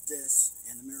 This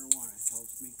and the marijuana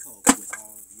helps me cope with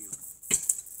all of you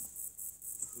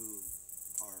who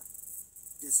are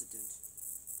dissident.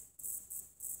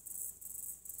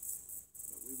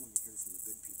 But we want to hear from the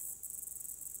good people.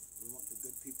 We want the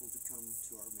good people to come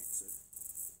to our mixer.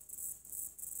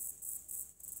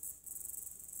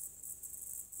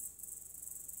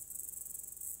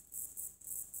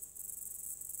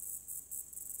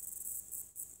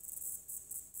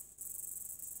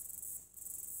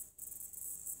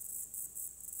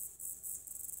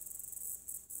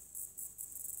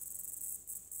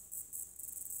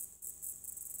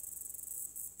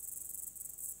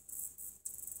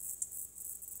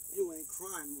 Anyway,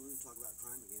 crime, we're going to talk about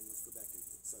crime again. Let's go back to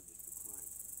the subject of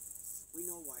crime. We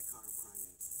know why crime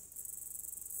is.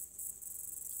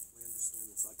 We understand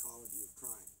the psychology of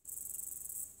crime.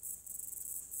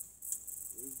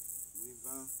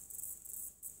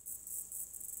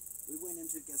 We went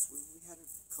into, guess what, we had a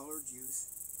colored youth.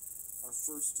 Our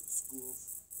first school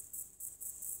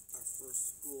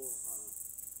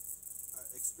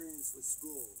experience with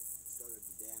school started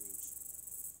to damage.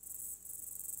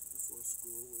 Before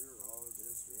school, we were all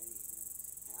just ready and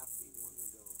happy, wanting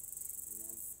to go.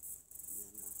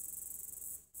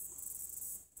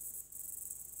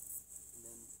 And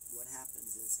then what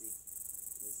happens is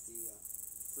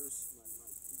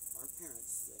our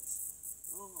parents says,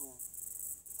 "Oh,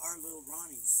 our little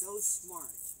Ronnie's so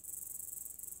smart.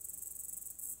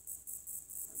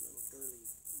 Our little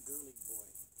girly boy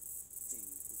thing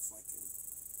looks like a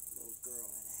little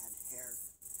girl and it had hair.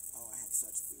 Oh, I had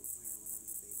such beautiful hair when I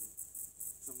was a baby.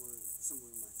 Somewhere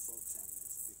my folks have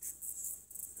this picture,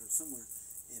 or somewhere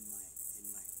in my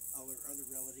other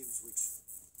relatives, which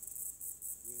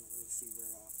we don't really see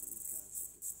very often because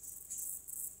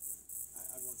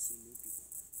I want to see new people.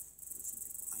 I want to see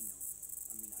people I know.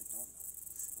 I mean, I don't know.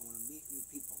 I want to meet new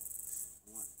people.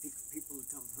 I want people to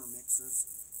come to her mixers,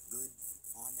 good,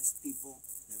 honest people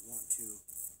that want to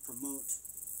promote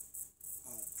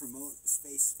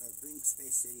space, bring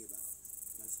Space City about.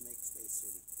 Let's make Space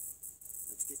City.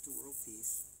 Let's get to world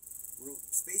peace.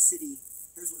 Space City.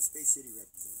 Here's what Space City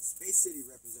represents. Space City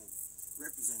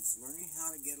represents learning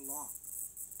how to get along.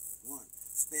 One.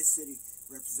 Space City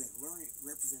represents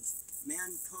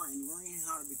mankind learning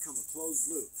how to become a closed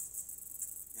loop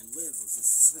and live as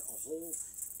a whole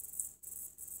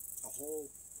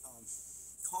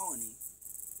colony.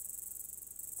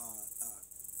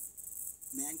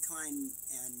 Mankind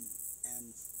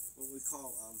and what we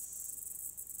call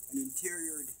an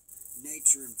interior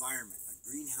nature environment, a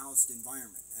greenhouse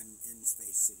environment in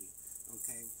Space City.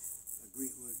 Okay,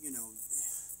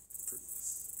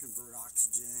 convert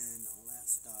oxygen, all that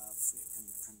stuff. It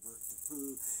can convert the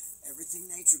poo.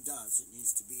 Everything nature does, it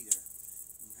needs to be there.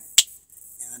 Okay,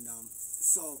 and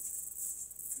so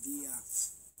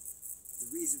the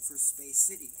reason for Space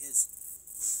City is,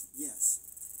 yes,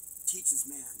 teaches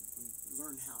man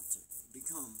learn how to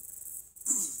become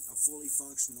a fully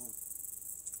functional,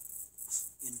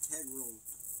 integral,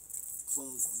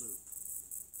 closed loop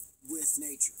with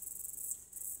nature,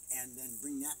 and then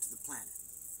bring that to the planet.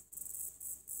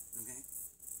 Okay?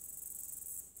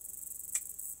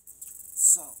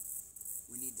 So,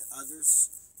 we need the other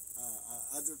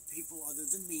people other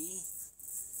than me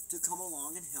to come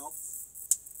along and help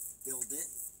build it.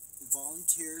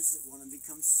 Volunteers that want to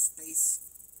become space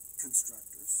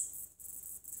constructors.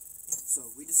 So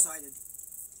we decided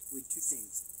with two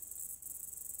things.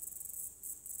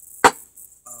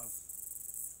 The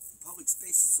Public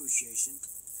Space Association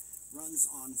runs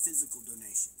on physical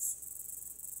donations.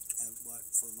 And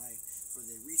for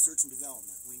the research and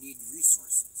development, we need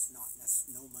resources,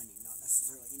 no money, not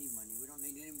necessarily any money. We don't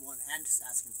need anyone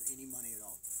asking for any money at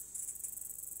all.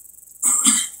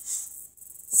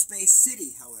 Space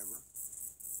City, however,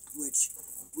 which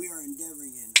we are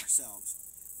endeavoring in ourselves,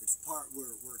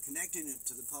 we're connecting it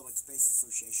to the Public Space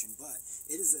Association, but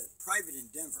it is a private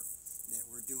endeavor that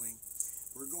we're doing.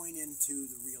 we're going into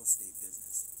the real estate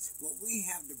business. What we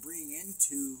have to bring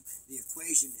into the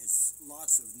equation is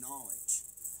lots of knowledge,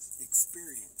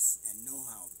 experience, and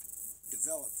know-how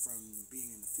developed from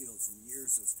being in the field, from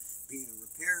years of being a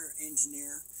repair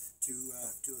engineer to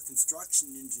a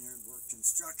construction engineer. I've worked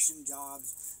construction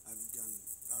jobs, I've done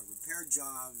repair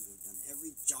jobs, I've done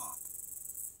every job.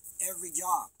 Every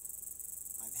job.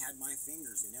 I've had my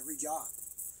fingers in every job.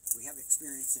 We have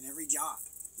experience in every job.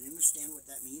 Do you understand what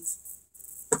that means?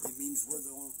 It means we're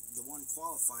the one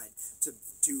qualified to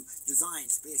design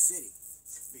Space City,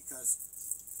 because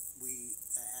we,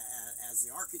 as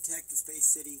the architect of Space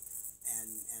City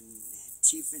and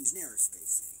chief engineer of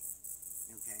Space City,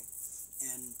 okay?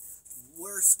 And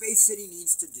where Space City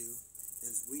needs to do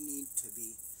is we need to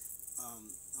be,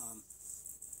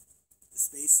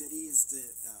 Space City is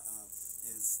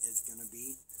is going to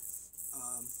be,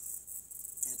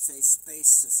 it's a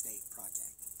space estate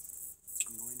project.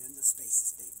 I'm going into the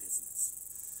space estate business.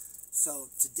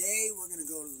 So today we're going to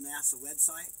go to the NASA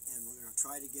website and we're going to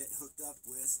try to get hooked up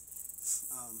with,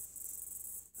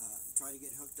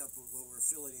 well, we're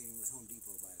affiliating with Home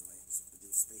Depot, by the way,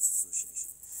 the Space Association.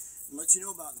 And let you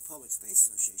know about the Public Space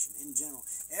Association in general.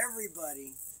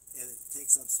 Everybody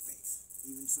takes up space.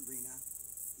 Even Sabrina,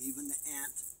 even the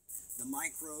ant, the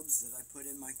microbes that I put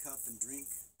in my cup and drink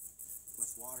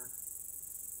with water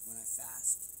when I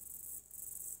fast.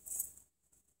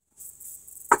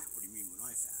 What do you mean when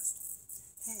I fast?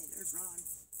 Hey, there's Ron.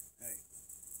 Hey,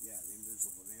 yeah, the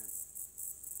invisible man.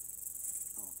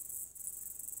 Oh,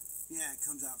 yeah, it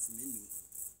comes out from in me.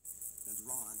 That's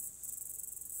Ron.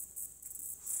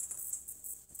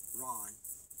 Ron.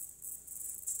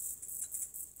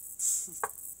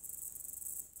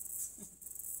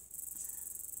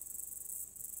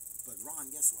 But Ron,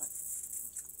 guess what?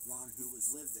 Ron, who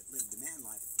lived the man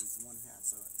life, is the one who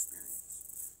has experience.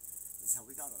 That's how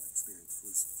we got our experience.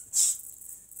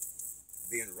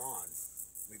 Being Ron,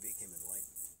 we became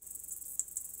enlightened.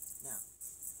 Now,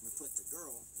 we put the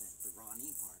girl, the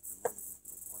Roni part, the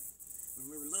little boy. When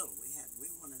we were little,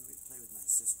 we wanted to play with my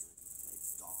sister, play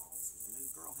with dolls, and the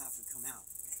girl had to come out.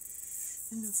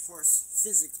 And of course,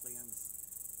 physically, I'm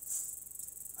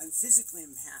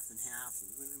half and half.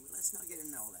 And let's not get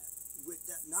into all that.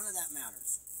 None of that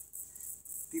matters.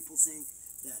 People think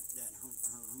that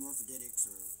hermaphroditics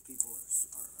or people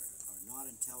are not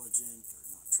intelligent or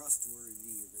not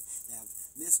trustworthy, or they have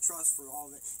mistrust for all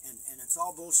of it, and it's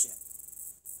all bullshit.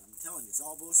 I'm telling you, it's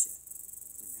all bullshit.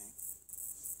 Okay?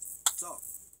 So,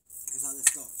 here's how this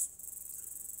goes.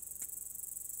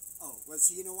 Oh, well,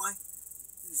 see, you know why?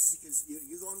 It's because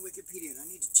you go on Wikipedia, and I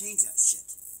need to change that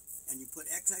shit. And you put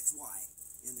XXY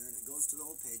in there, and it goes to the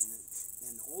old page,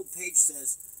 and the old page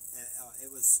says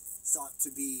it was thought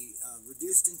to be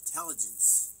reduced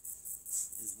intelligence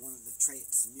is one of the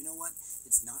traits. And you know what?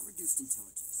 It's not reduced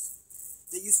intelligence.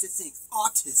 They used to think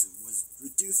autism was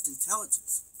reduced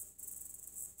intelligence.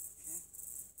 Okay?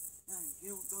 Now, you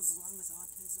know what goes along with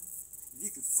autism? If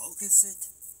you can focus it,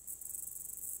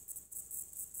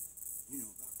 you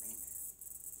know about Rain Man.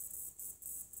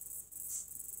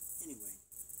 Anyway,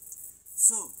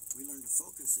 so we learn to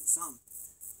focus it some,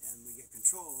 and we get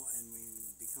control, and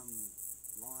we become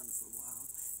Ron for a while,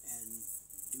 and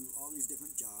do all these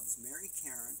different jobs, marry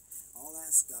Karen, all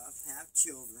that stuff, have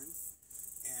children,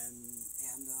 and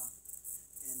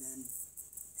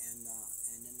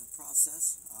in the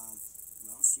process,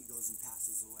 well, she goes and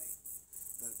passes away.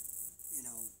 But you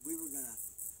know, we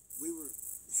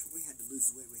had to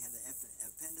lose weight. We had the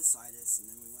appendicitis,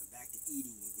 and then we went back to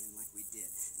eating again like we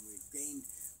did, and we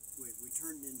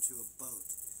turned into a boat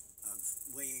of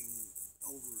weighing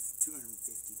over 250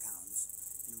 pounds,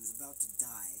 and it was about to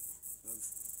die of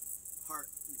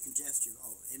heart congestion,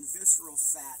 and visceral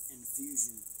fat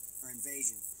invasion,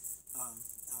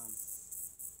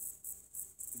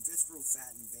 visceral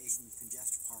fat invasion,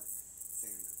 congestive heart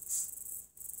failure,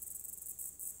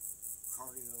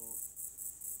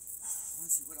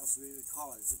 let's see, what else do we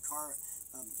call it? It's a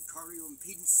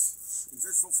cardioimpedance,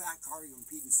 visceral fat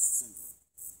cardioimpedance syndrome.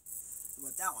 How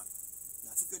about that one?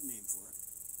 That's a good name for it.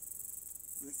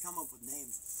 We come up with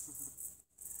names.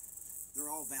 They're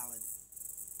all valid.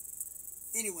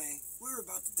 Anyway, we were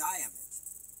about to die of it,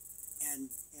 and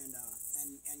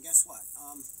guess what?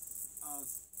 Well,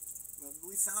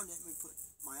 we found it. And we put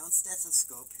my own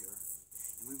stethoscope here,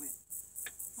 and we went,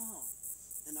 oh,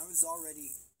 and I was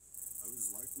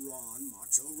like Ron,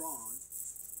 Macho Ron.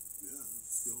 Yeah,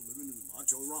 still living in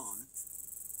Macho Ron.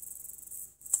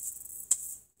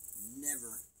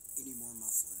 Never any more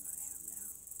muscle than I have now,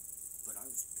 but I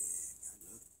was big. I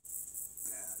looked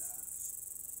badass.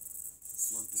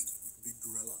 Slumping, big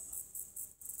gorilla.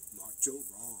 Macho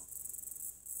Ron.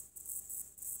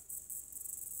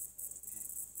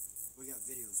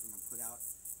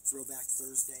 Throwback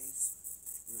Thursdays.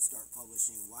 We're going to start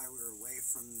publishing why we were away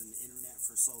from the internet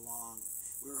for so long.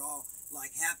 We were all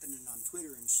like happening on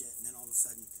Twitter and shit, and then all of a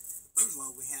sudden,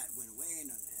 well, went away,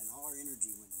 and all our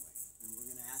energy went away. And we're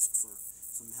going to ask for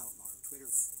some help, our Twitter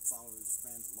followers,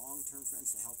 friends, long-term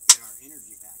friends, to help get our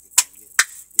energy back again, get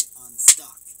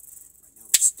unstuck. Right now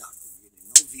we're stuck. We're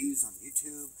getting no views on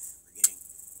YouTube. We're getting,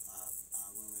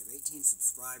 when we have 18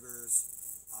 subscribers,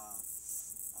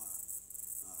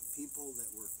 people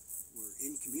that were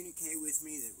in communicate with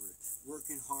me, that were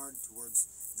working hard towards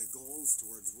the goals,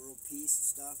 towards world peace and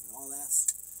stuff, and all that.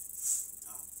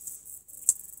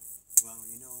 Well,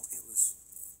 you know, it was,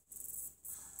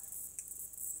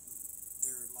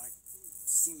 they're like,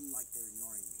 seem like they're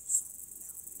ignoring me some now,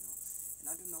 you know, and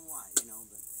I don't know why, you know,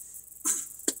 but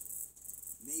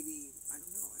maybe, I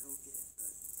don't know, I don't get it,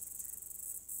 but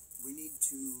we need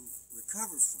to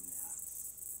recover from that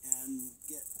and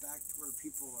get back to where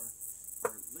people are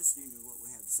listening to what we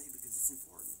have to say, because it's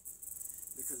important,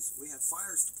 because we have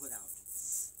fires to put out.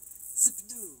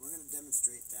 Zip-a-doo, we're going to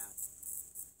demonstrate that.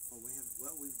 Well,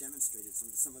 we've demonstrated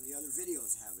some of the other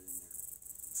videos have it in there.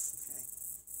 Okay.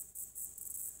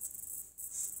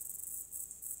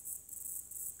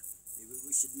 Maybe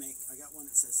we should I got one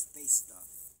that says space stuff.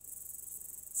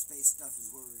 Space stuff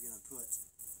is where we're going to put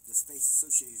the Space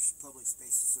Association, Public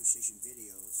Space Association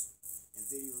videos, and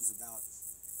videos about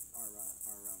our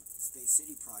Space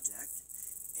City project.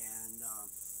 And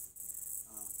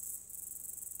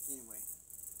anyway,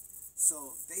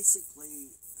 so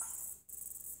basically,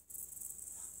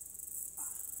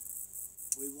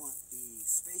 we want the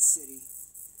Space City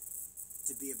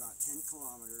to be about 10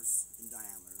 kilometers in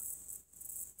diameter,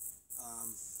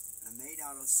 and made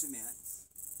out of cement,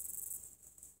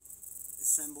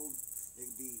 assembled. It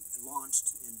would be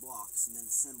launched in blocks and then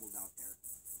assembled out there.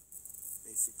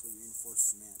 Basically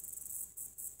reinforced cement.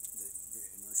 The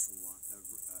inertial one.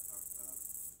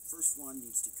 First one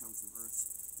needs to come from Earth,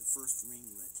 the first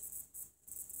ringlet.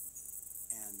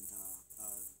 And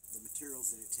the materials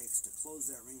that it takes to close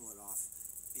that ringlet off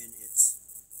in its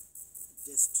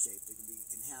disc shape, that can be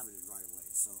inhabited right away.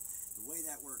 So the way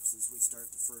that works is we start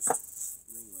the first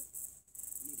ringlet.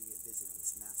 I need to get busy on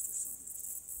this master cylinder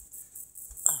thing.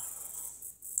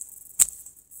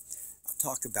 I'll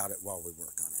talk about it while we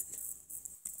work on it.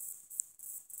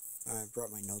 I brought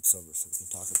my notes over so we can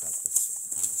talk about this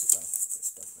kind of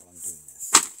stuff while I'm doing this.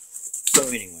 So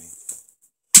anyway,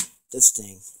 this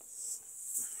thing,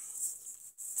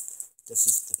 this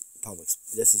is a Public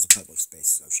Space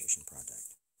Association project.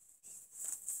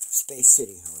 Space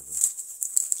City, however,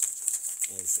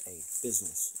 is a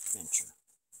business venture.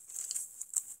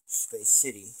 Space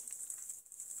City,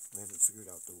 we haven't figured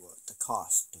out what the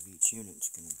cost of each unit is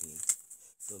going to be.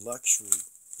 The luxury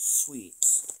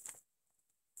suites.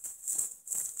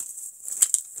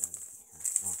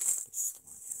 Oh, this is the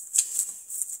one here.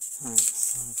 Alright,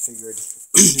 I figured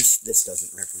this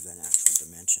doesn't represent actual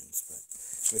dimensions, but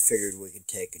we figured we could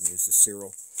take and use the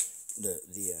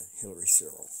Hillary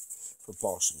Cyril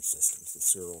propulsion systems, the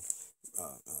Cyril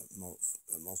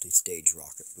multi-stage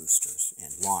rocket boosters,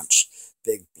 and launch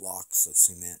big blocks of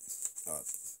cement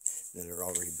that are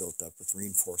already built up with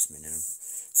reinforcement in them.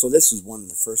 So this is one of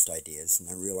the first ideas, and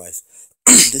I realized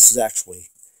this is actually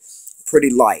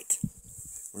pretty light.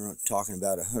 We're talking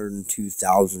about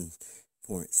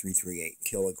 102,000.338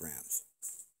 kilograms.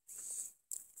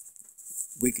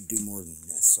 We could do more than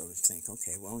this, so we think,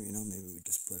 okay, well, you know, maybe we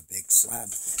just put a big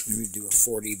slab. Maybe we do a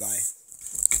 20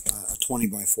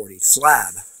 by 40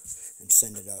 slab and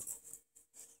send it up.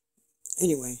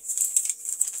 Anyway,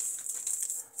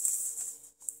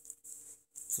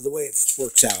 so the way it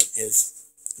works out is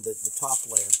the top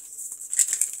layer.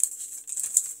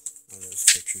 Oh, there's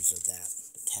pictures of that,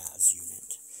 the TAS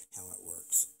unit, how it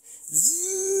works.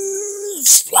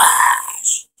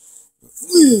 Splash!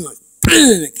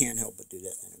 It can't help but do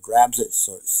that. And it grabs it,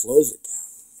 so it slows it down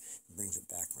and brings it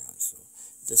back around. So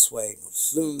this way, it goes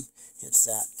zoom, hits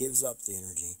that, gives up the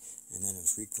energy, and then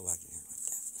it's recollected here like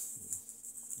that.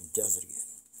 And does it again.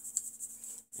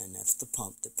 And that's the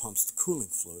pump that pumps the cooling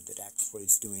fluid that actually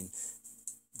is doing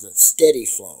the steady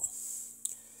flow.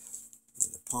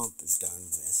 And the pump is done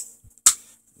with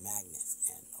magnet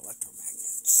and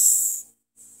electromagnets.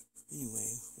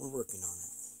 Anyway, we're working on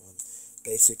it. So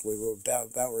basically, we're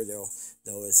about where though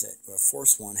is that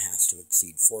force 1 has to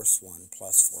exceed force 1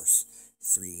 plus force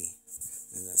 3,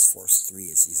 and this force 3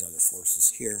 is these other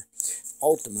forces here.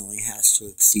 Ultimately, has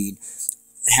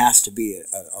to be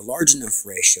a large enough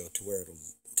ratio to where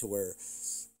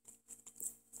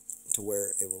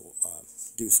it will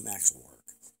do some actual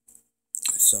work.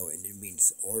 So it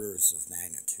means orders of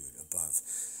magnitude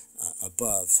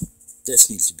above This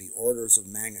needs to be orders of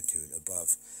magnitude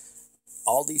above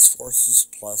all these forces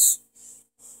plus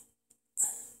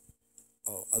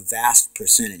a vast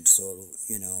percentage. So,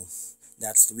 you know,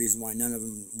 that's the reason why none of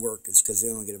them work, is because they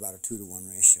only get about a 2-to-1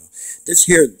 ratio. This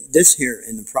here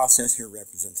in the process here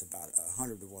represents about a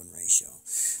 100-to-1 ratio.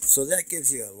 So that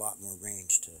gives you a lot more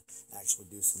range to actually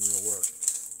do some real work.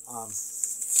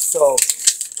 So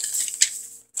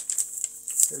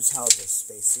here's how the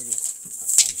Space City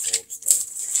unfolds.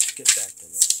 Let's get back to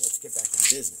this. Let's get back to the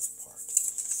business part.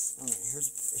 All right,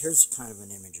 here's kind of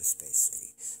an image of Space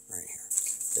City right here.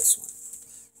 This one.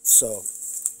 So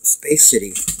Space City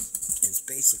is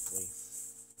basically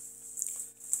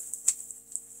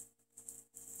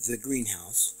the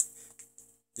greenhouse.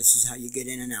 This is how you get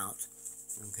in and out.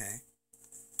 Okay.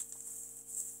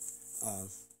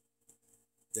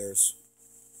 There's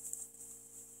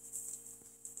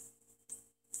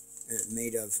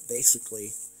made of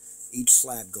basically each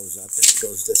slab goes up and it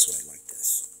goes this way like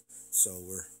this. So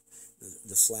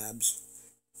the slabs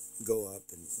go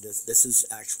up, and this is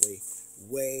actually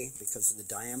way, because of the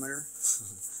diameter.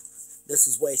 This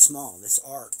is way small. This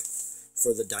arc,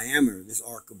 for the diameter, this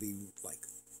arc will be like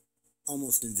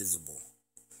almost invisible.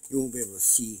 You won't be able to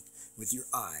see with your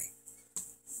eye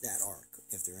that arc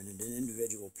if they're in an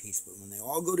individual piece. But when they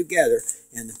all go together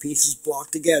and the pieces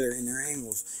block together in their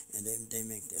angles, and they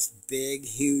make this big,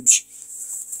 huge,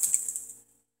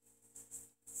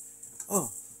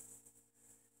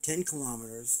 10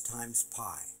 kilometers times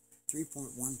pi,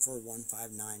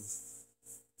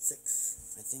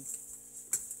 3.141596, I think.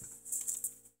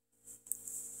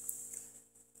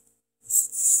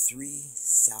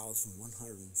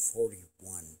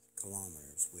 3,141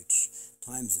 kilometers, which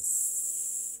times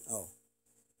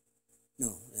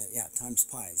times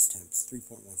pi is times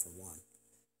 3.141.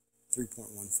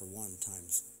 3.141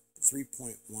 times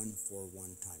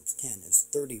 3.141 times 10 is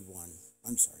 31.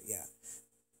 I'm sorry, yeah,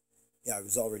 I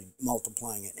was already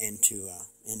multiplying it into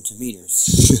meters.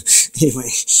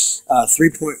 Anyway,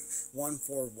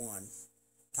 3.141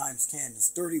 times 10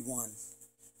 is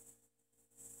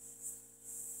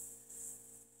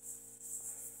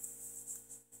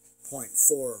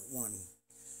 31.41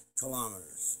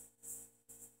 kilometers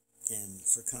in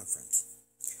circumference.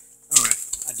 Alright,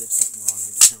 I did something wrong.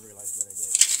 I just now realized what I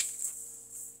did.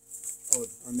 Oh,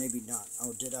 or maybe not.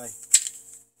 Oh, did I?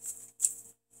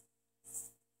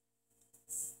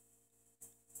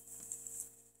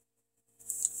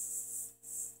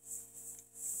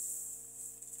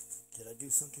 Did I do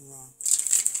something wrong?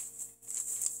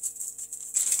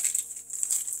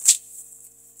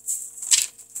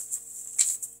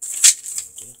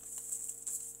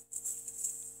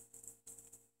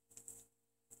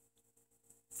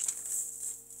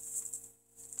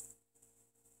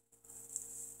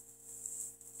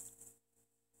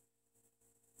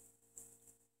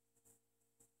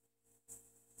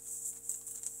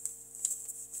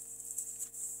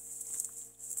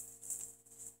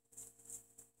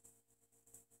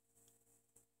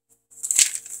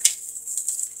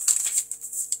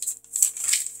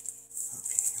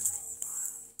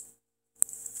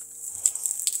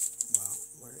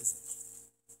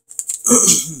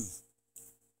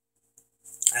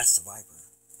 That's the Viper.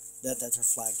 That's our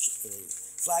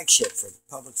flagship for the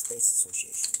Public Space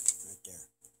Association, right there.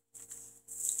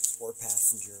 4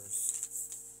 passengers.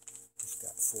 It's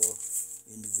got 4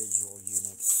 individual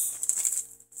units.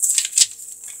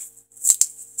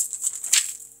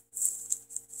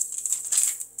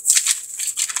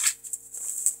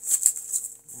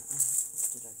 Now, what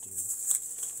did I do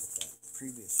with that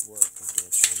previous work I did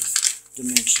on the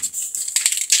dimensions?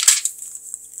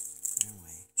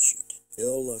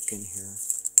 Still looking here.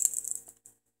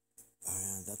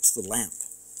 That's the lamp.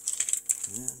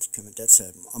 Yeah, it's coming. That's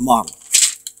a model.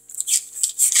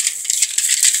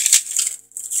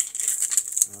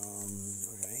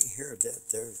 Right here,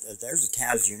 there's a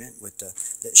TAS unit with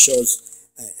that shows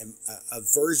a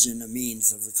version, a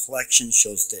means of the collection.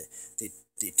 Shows the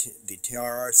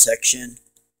TRR section,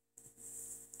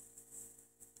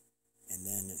 and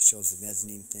then it shows the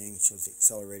mezzanine thing. It shows the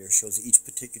accelerator. Shows each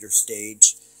particular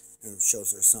stage. It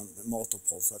shows there's some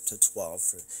multiples up to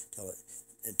 12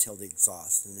 until the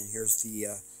exhaust, and then here's the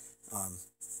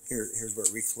here's where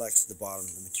it recollects the bottom.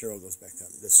 The material goes back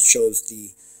up. This shows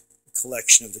the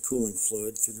collection of the cooling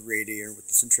fluid through the radiator with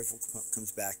the centrifugal pump,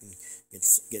 comes back and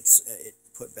gets it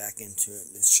put back into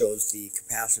it. This shows the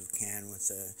capacitive can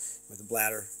with the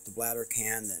bladder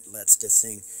can that lets this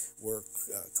thing work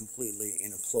completely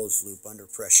in a closed loop under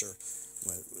pressure,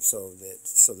 so the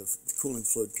cooling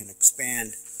fluid can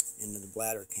expand into the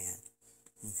bladder can.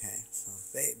 Okay, so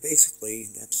basically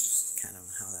that's kind of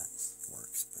how that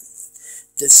works. But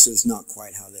this is not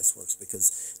quite how this works,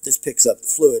 because this picks up the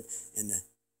fluid in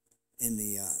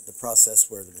the process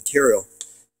where the material,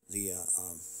 the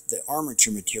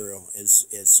armature material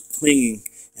is clinging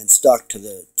and stuck to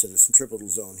the centripetal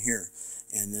zone here,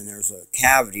 and then there's a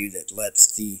cavity that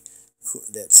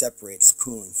separates the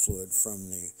cooling fluid from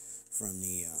the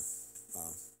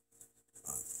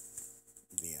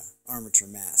armature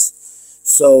mass.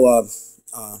 So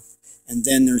and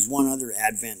then there's one other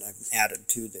advent I've added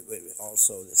to that would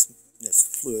also this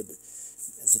fluid,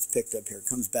 as it's picked up here,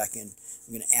 comes back in.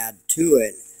 I'm going to add to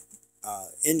it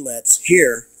inlets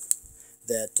here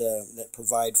that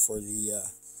provide for the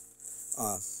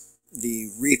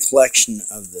recollection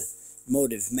of the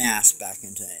motive mass back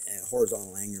into a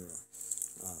horizontal angular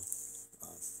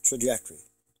trajectory.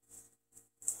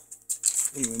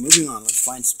 Anyway, moving on, let's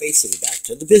find spacity, back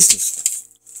to the business stuff.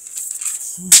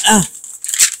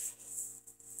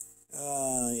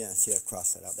 Yeah, see, I've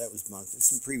crossed that out. That was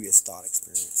some previous thought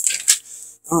experience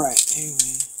stuff. Alright,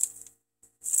 anyway.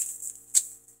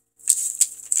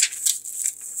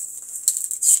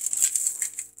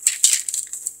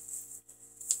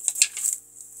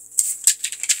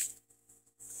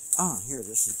 Here,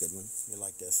 this is a good one. You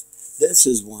like this. This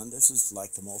is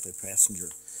like the multi-passenger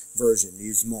version.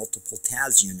 Use multiple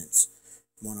TAS units,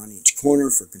 one on each corner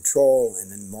for control,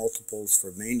 and then multiples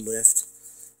for main lift,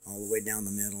 all the way down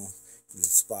the middle. There's a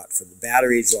spot for the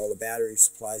batteries, all the battery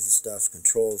supplies and stuff,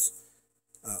 controls,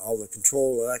 all the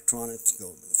control electronics go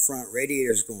in the front,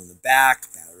 radiators go in the back,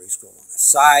 batteries go on the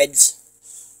sides.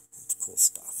 That's cool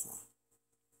stuff, huh?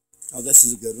 Oh, this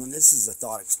is a good one. This is a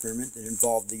thought experiment that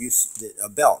involved the use of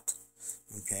a belt,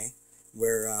 okay,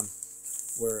 where a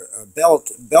belt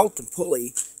and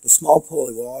pulley, the small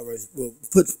pulley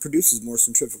produces more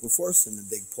centrifugal force than the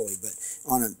big pulley, but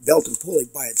on a belt and pulley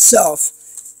by itself,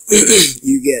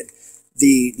 you get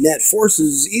the net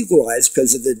forces equalized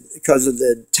because of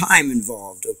the time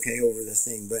involved, okay, over the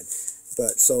thing. But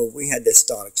so we had this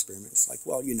thought experiment. It's like,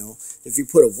 well, if you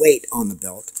put a weight on the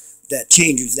belt, that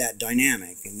changes that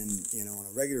dynamic, and then on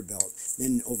a regular belt,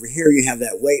 then over here you have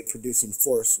that weight producing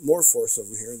more force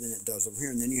over here than it does over here,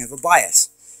 and then you have a bias.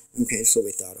 Okay, so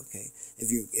we thought, okay,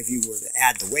 if you were to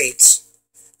add the weights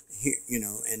here,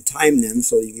 and time them,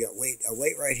 so you got a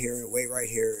weight right here, and a weight right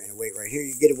here, and a weight right here,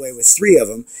 you get away with 3 of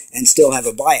them and still have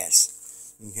a bias.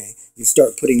 Okay, you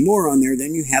start putting more on there,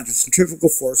 then you have the centrifugal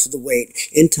force of the weight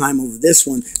in time over this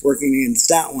one working against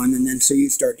that one, and then so you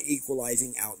start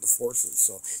equalizing out the forces.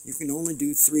 So you can only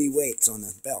do 3 weights on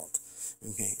the belt.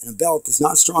 Okay, and a belt is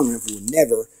not strong enough; it would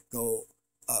never go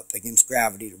up against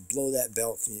gravity to blow that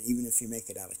belt, even if you make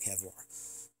it out of Kevlar.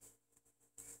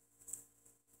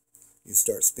 You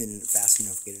start spinning it fast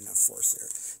enough, get enough force there.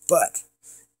 But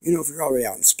if you're already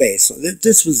out in space, so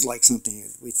this was like something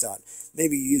we thought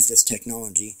maybe use this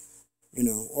technology,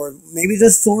 or maybe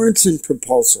the Thornton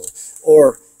propulsor,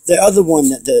 or the other one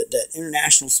that the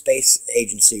International Space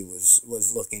Agency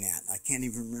was looking at. I can't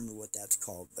even remember what that's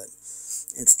called, but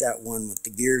it's that one with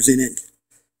the gears in it.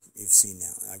 You've seen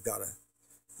that. I've got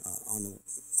on the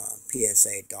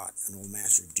PSA an old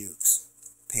Master Duke's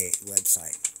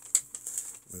website.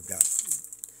 We've got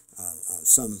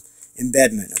some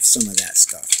embedment of some of that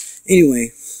stuff.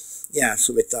 Anyway, yeah,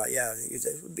 so we thought, yeah, it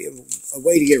would be a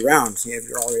way to get around if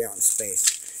you're already out in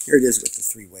space. Here it is with the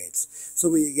 3 weights. So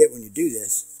what you get when you do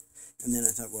this, and then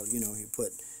I thought, well, you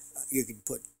could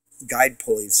put guide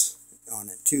pulleys on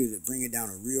it too that bring it down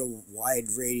a real wide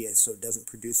radius so it doesn't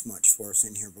produce much force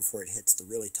in here before it hits the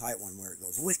really tight one where it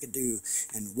goes wickadoo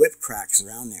and whip cracks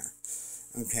around there.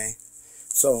 Okay,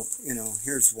 so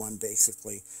here's one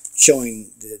basically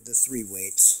showing the 3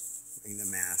 weights, the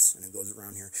mass, and it goes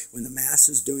around here. When the mass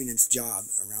is doing its job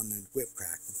around the whip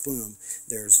crack, boom,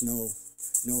 there's no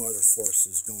other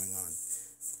forces going on.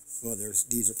 Well,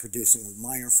 these are producing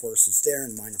minor forces there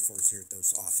and minor force here at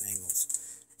those off angles,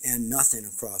 and nothing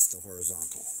across the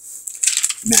horizontal,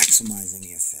 maximizing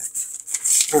the effect.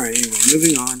 All right, anyway,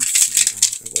 moving on.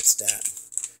 What's that?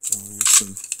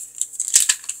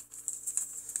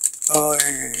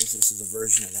 This is a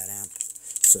version of that amp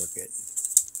circuit.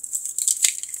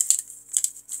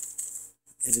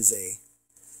 It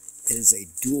is a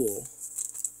dual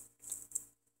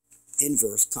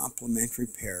inverse complementary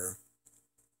pair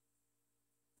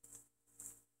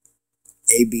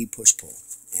AB push-pull.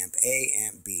 Amp A,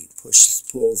 amp B.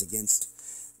 Pulls against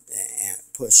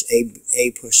push.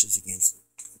 A pushes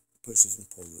and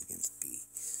pulls against B.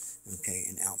 Okay,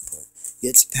 and output.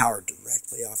 Gets power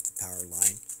directly off the power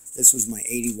line. This was my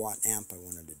 80-watt amp I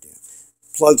wanted to do.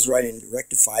 Plugs right in,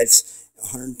 rectifies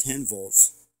 110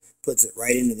 volts, puts it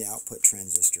right into the output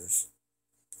transistors.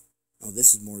 Oh,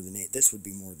 this is more than 8. This would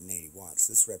be more than 80 watts.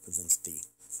 This represents the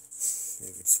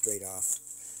Take it straight off.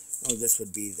 Oh, this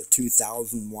would be the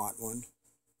 2000 watt one.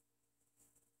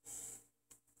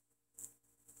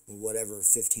 Whatever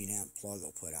 15 amp plug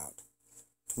will put out.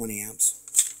 20 amps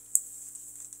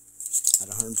at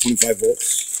 125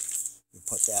 volts. We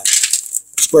put that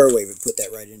square wave, we put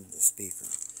that right into the speaker.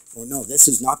 Well, no, this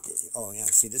is not the, oh yeah,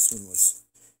 see this one was,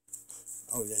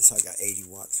 oh, this, I got 80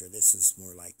 watts here. This is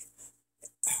more like,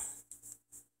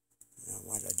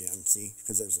 why did I do that? See,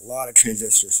 because there's a lot of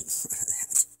transistors in front of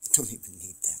that. I don't even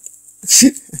need that.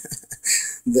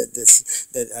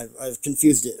 I've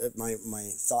confused it, my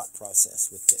thought process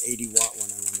with the 80 watt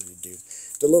one I wanted to do.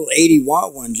 The little 80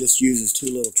 watt one just uses two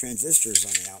little transistors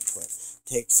on the output.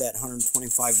 Takes that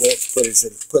 125 volts,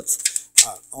 puts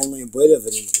only a bit of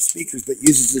it into the speakers, but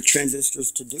uses the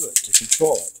transistors to do it, to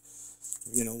control it.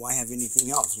 You know, why have anything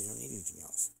else? You don't need anything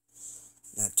else.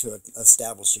 Now, to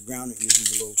establish the ground, it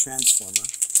uses a little transformer,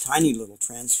 tiny little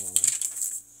transformer,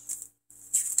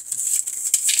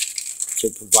 to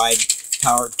provide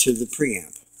power to the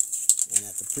preamp. And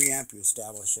at the preamp, you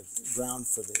establish a ground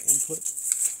for the input.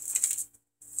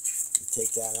 You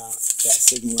take that out, that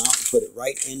signal out, and put it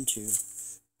right into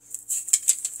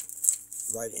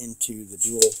the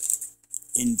dual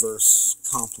inverse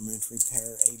complementary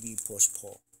pair AB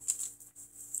push-pull.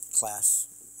 Class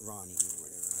Roni or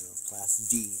whatever, I don't know, Class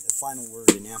D, the final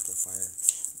word in amplifier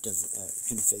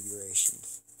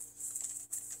configurations.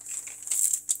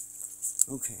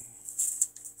 Okay.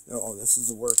 Oh, this is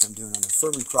the work I'm doing on the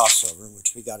Furman crossover,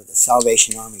 which we got at the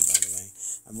Salvation Army, by the way.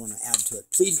 I want to add to it.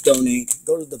 Please donate.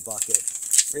 Go to the bucket.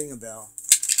 Ring a bell.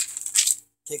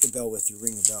 Take a bell with you.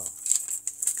 Ring a bell.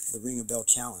 The Ring a Bell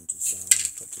challenge is what I want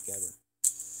to put together.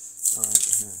 All right,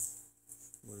 here.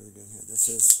 What are we doing here? This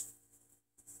is...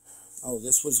 Oh,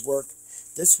 this was work.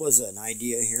 This was an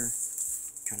idea here.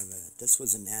 Kind of a... This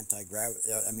was an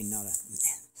anti-gravity... I mean, not a...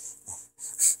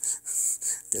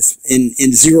 this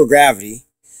in zero gravity.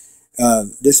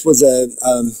 This was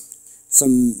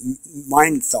some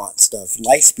mind thought stuff,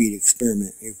 light speed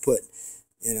experiment. You put,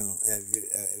 you know, a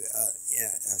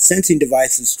sensing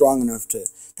devices strong enough to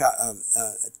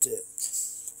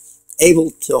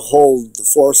able to hold the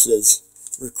forces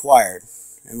required,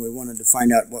 and we wanted to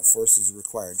find out what forces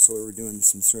required. So we were doing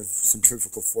some sort of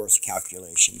centrifugal force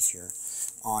calculations here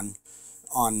on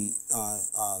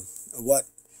what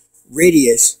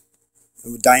radius,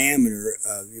 diameter,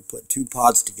 you put two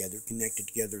pods together, connected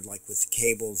together like with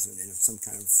cables and some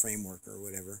kind of framework or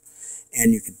whatever,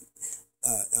 and you could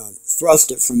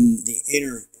thrust it from the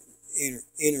inner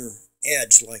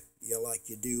edge like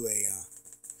you do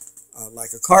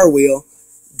like a car wheel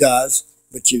does,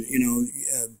 but you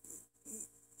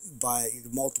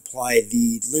multiply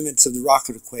the limits of the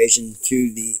rocket equation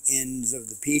to the ends of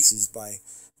the pieces by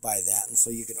that, and so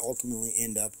you could ultimately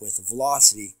end up with a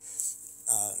velocity.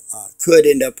 Could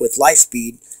end up with light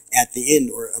speed at the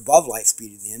end or above light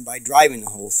speed at the end by driving the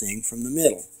whole thing from the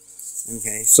middle.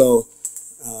 Okay, so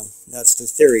that's the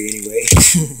theory anyway.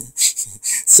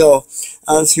 So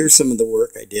here's some of the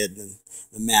work I did.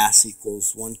 The mass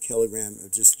equals 1 kilogram,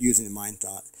 just using the mind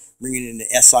thought, bringing it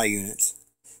into SI units.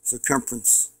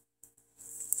 Circumference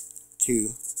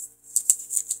 2.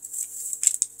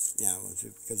 Yeah,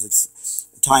 because it's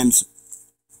times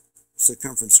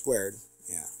circumference squared.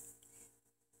 Yeah.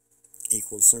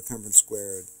 Equals circumference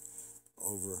squared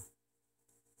over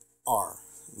r,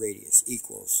 radius,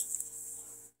 equals.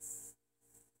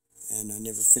 And I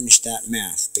never finished that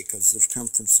math because the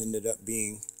circumference ended up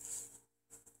being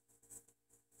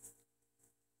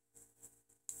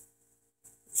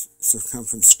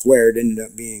circumference squared ended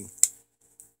up being,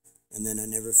 and then I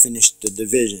never finished the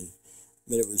division,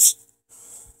 but it was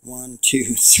 1,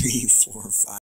 2, 3, 4, 5.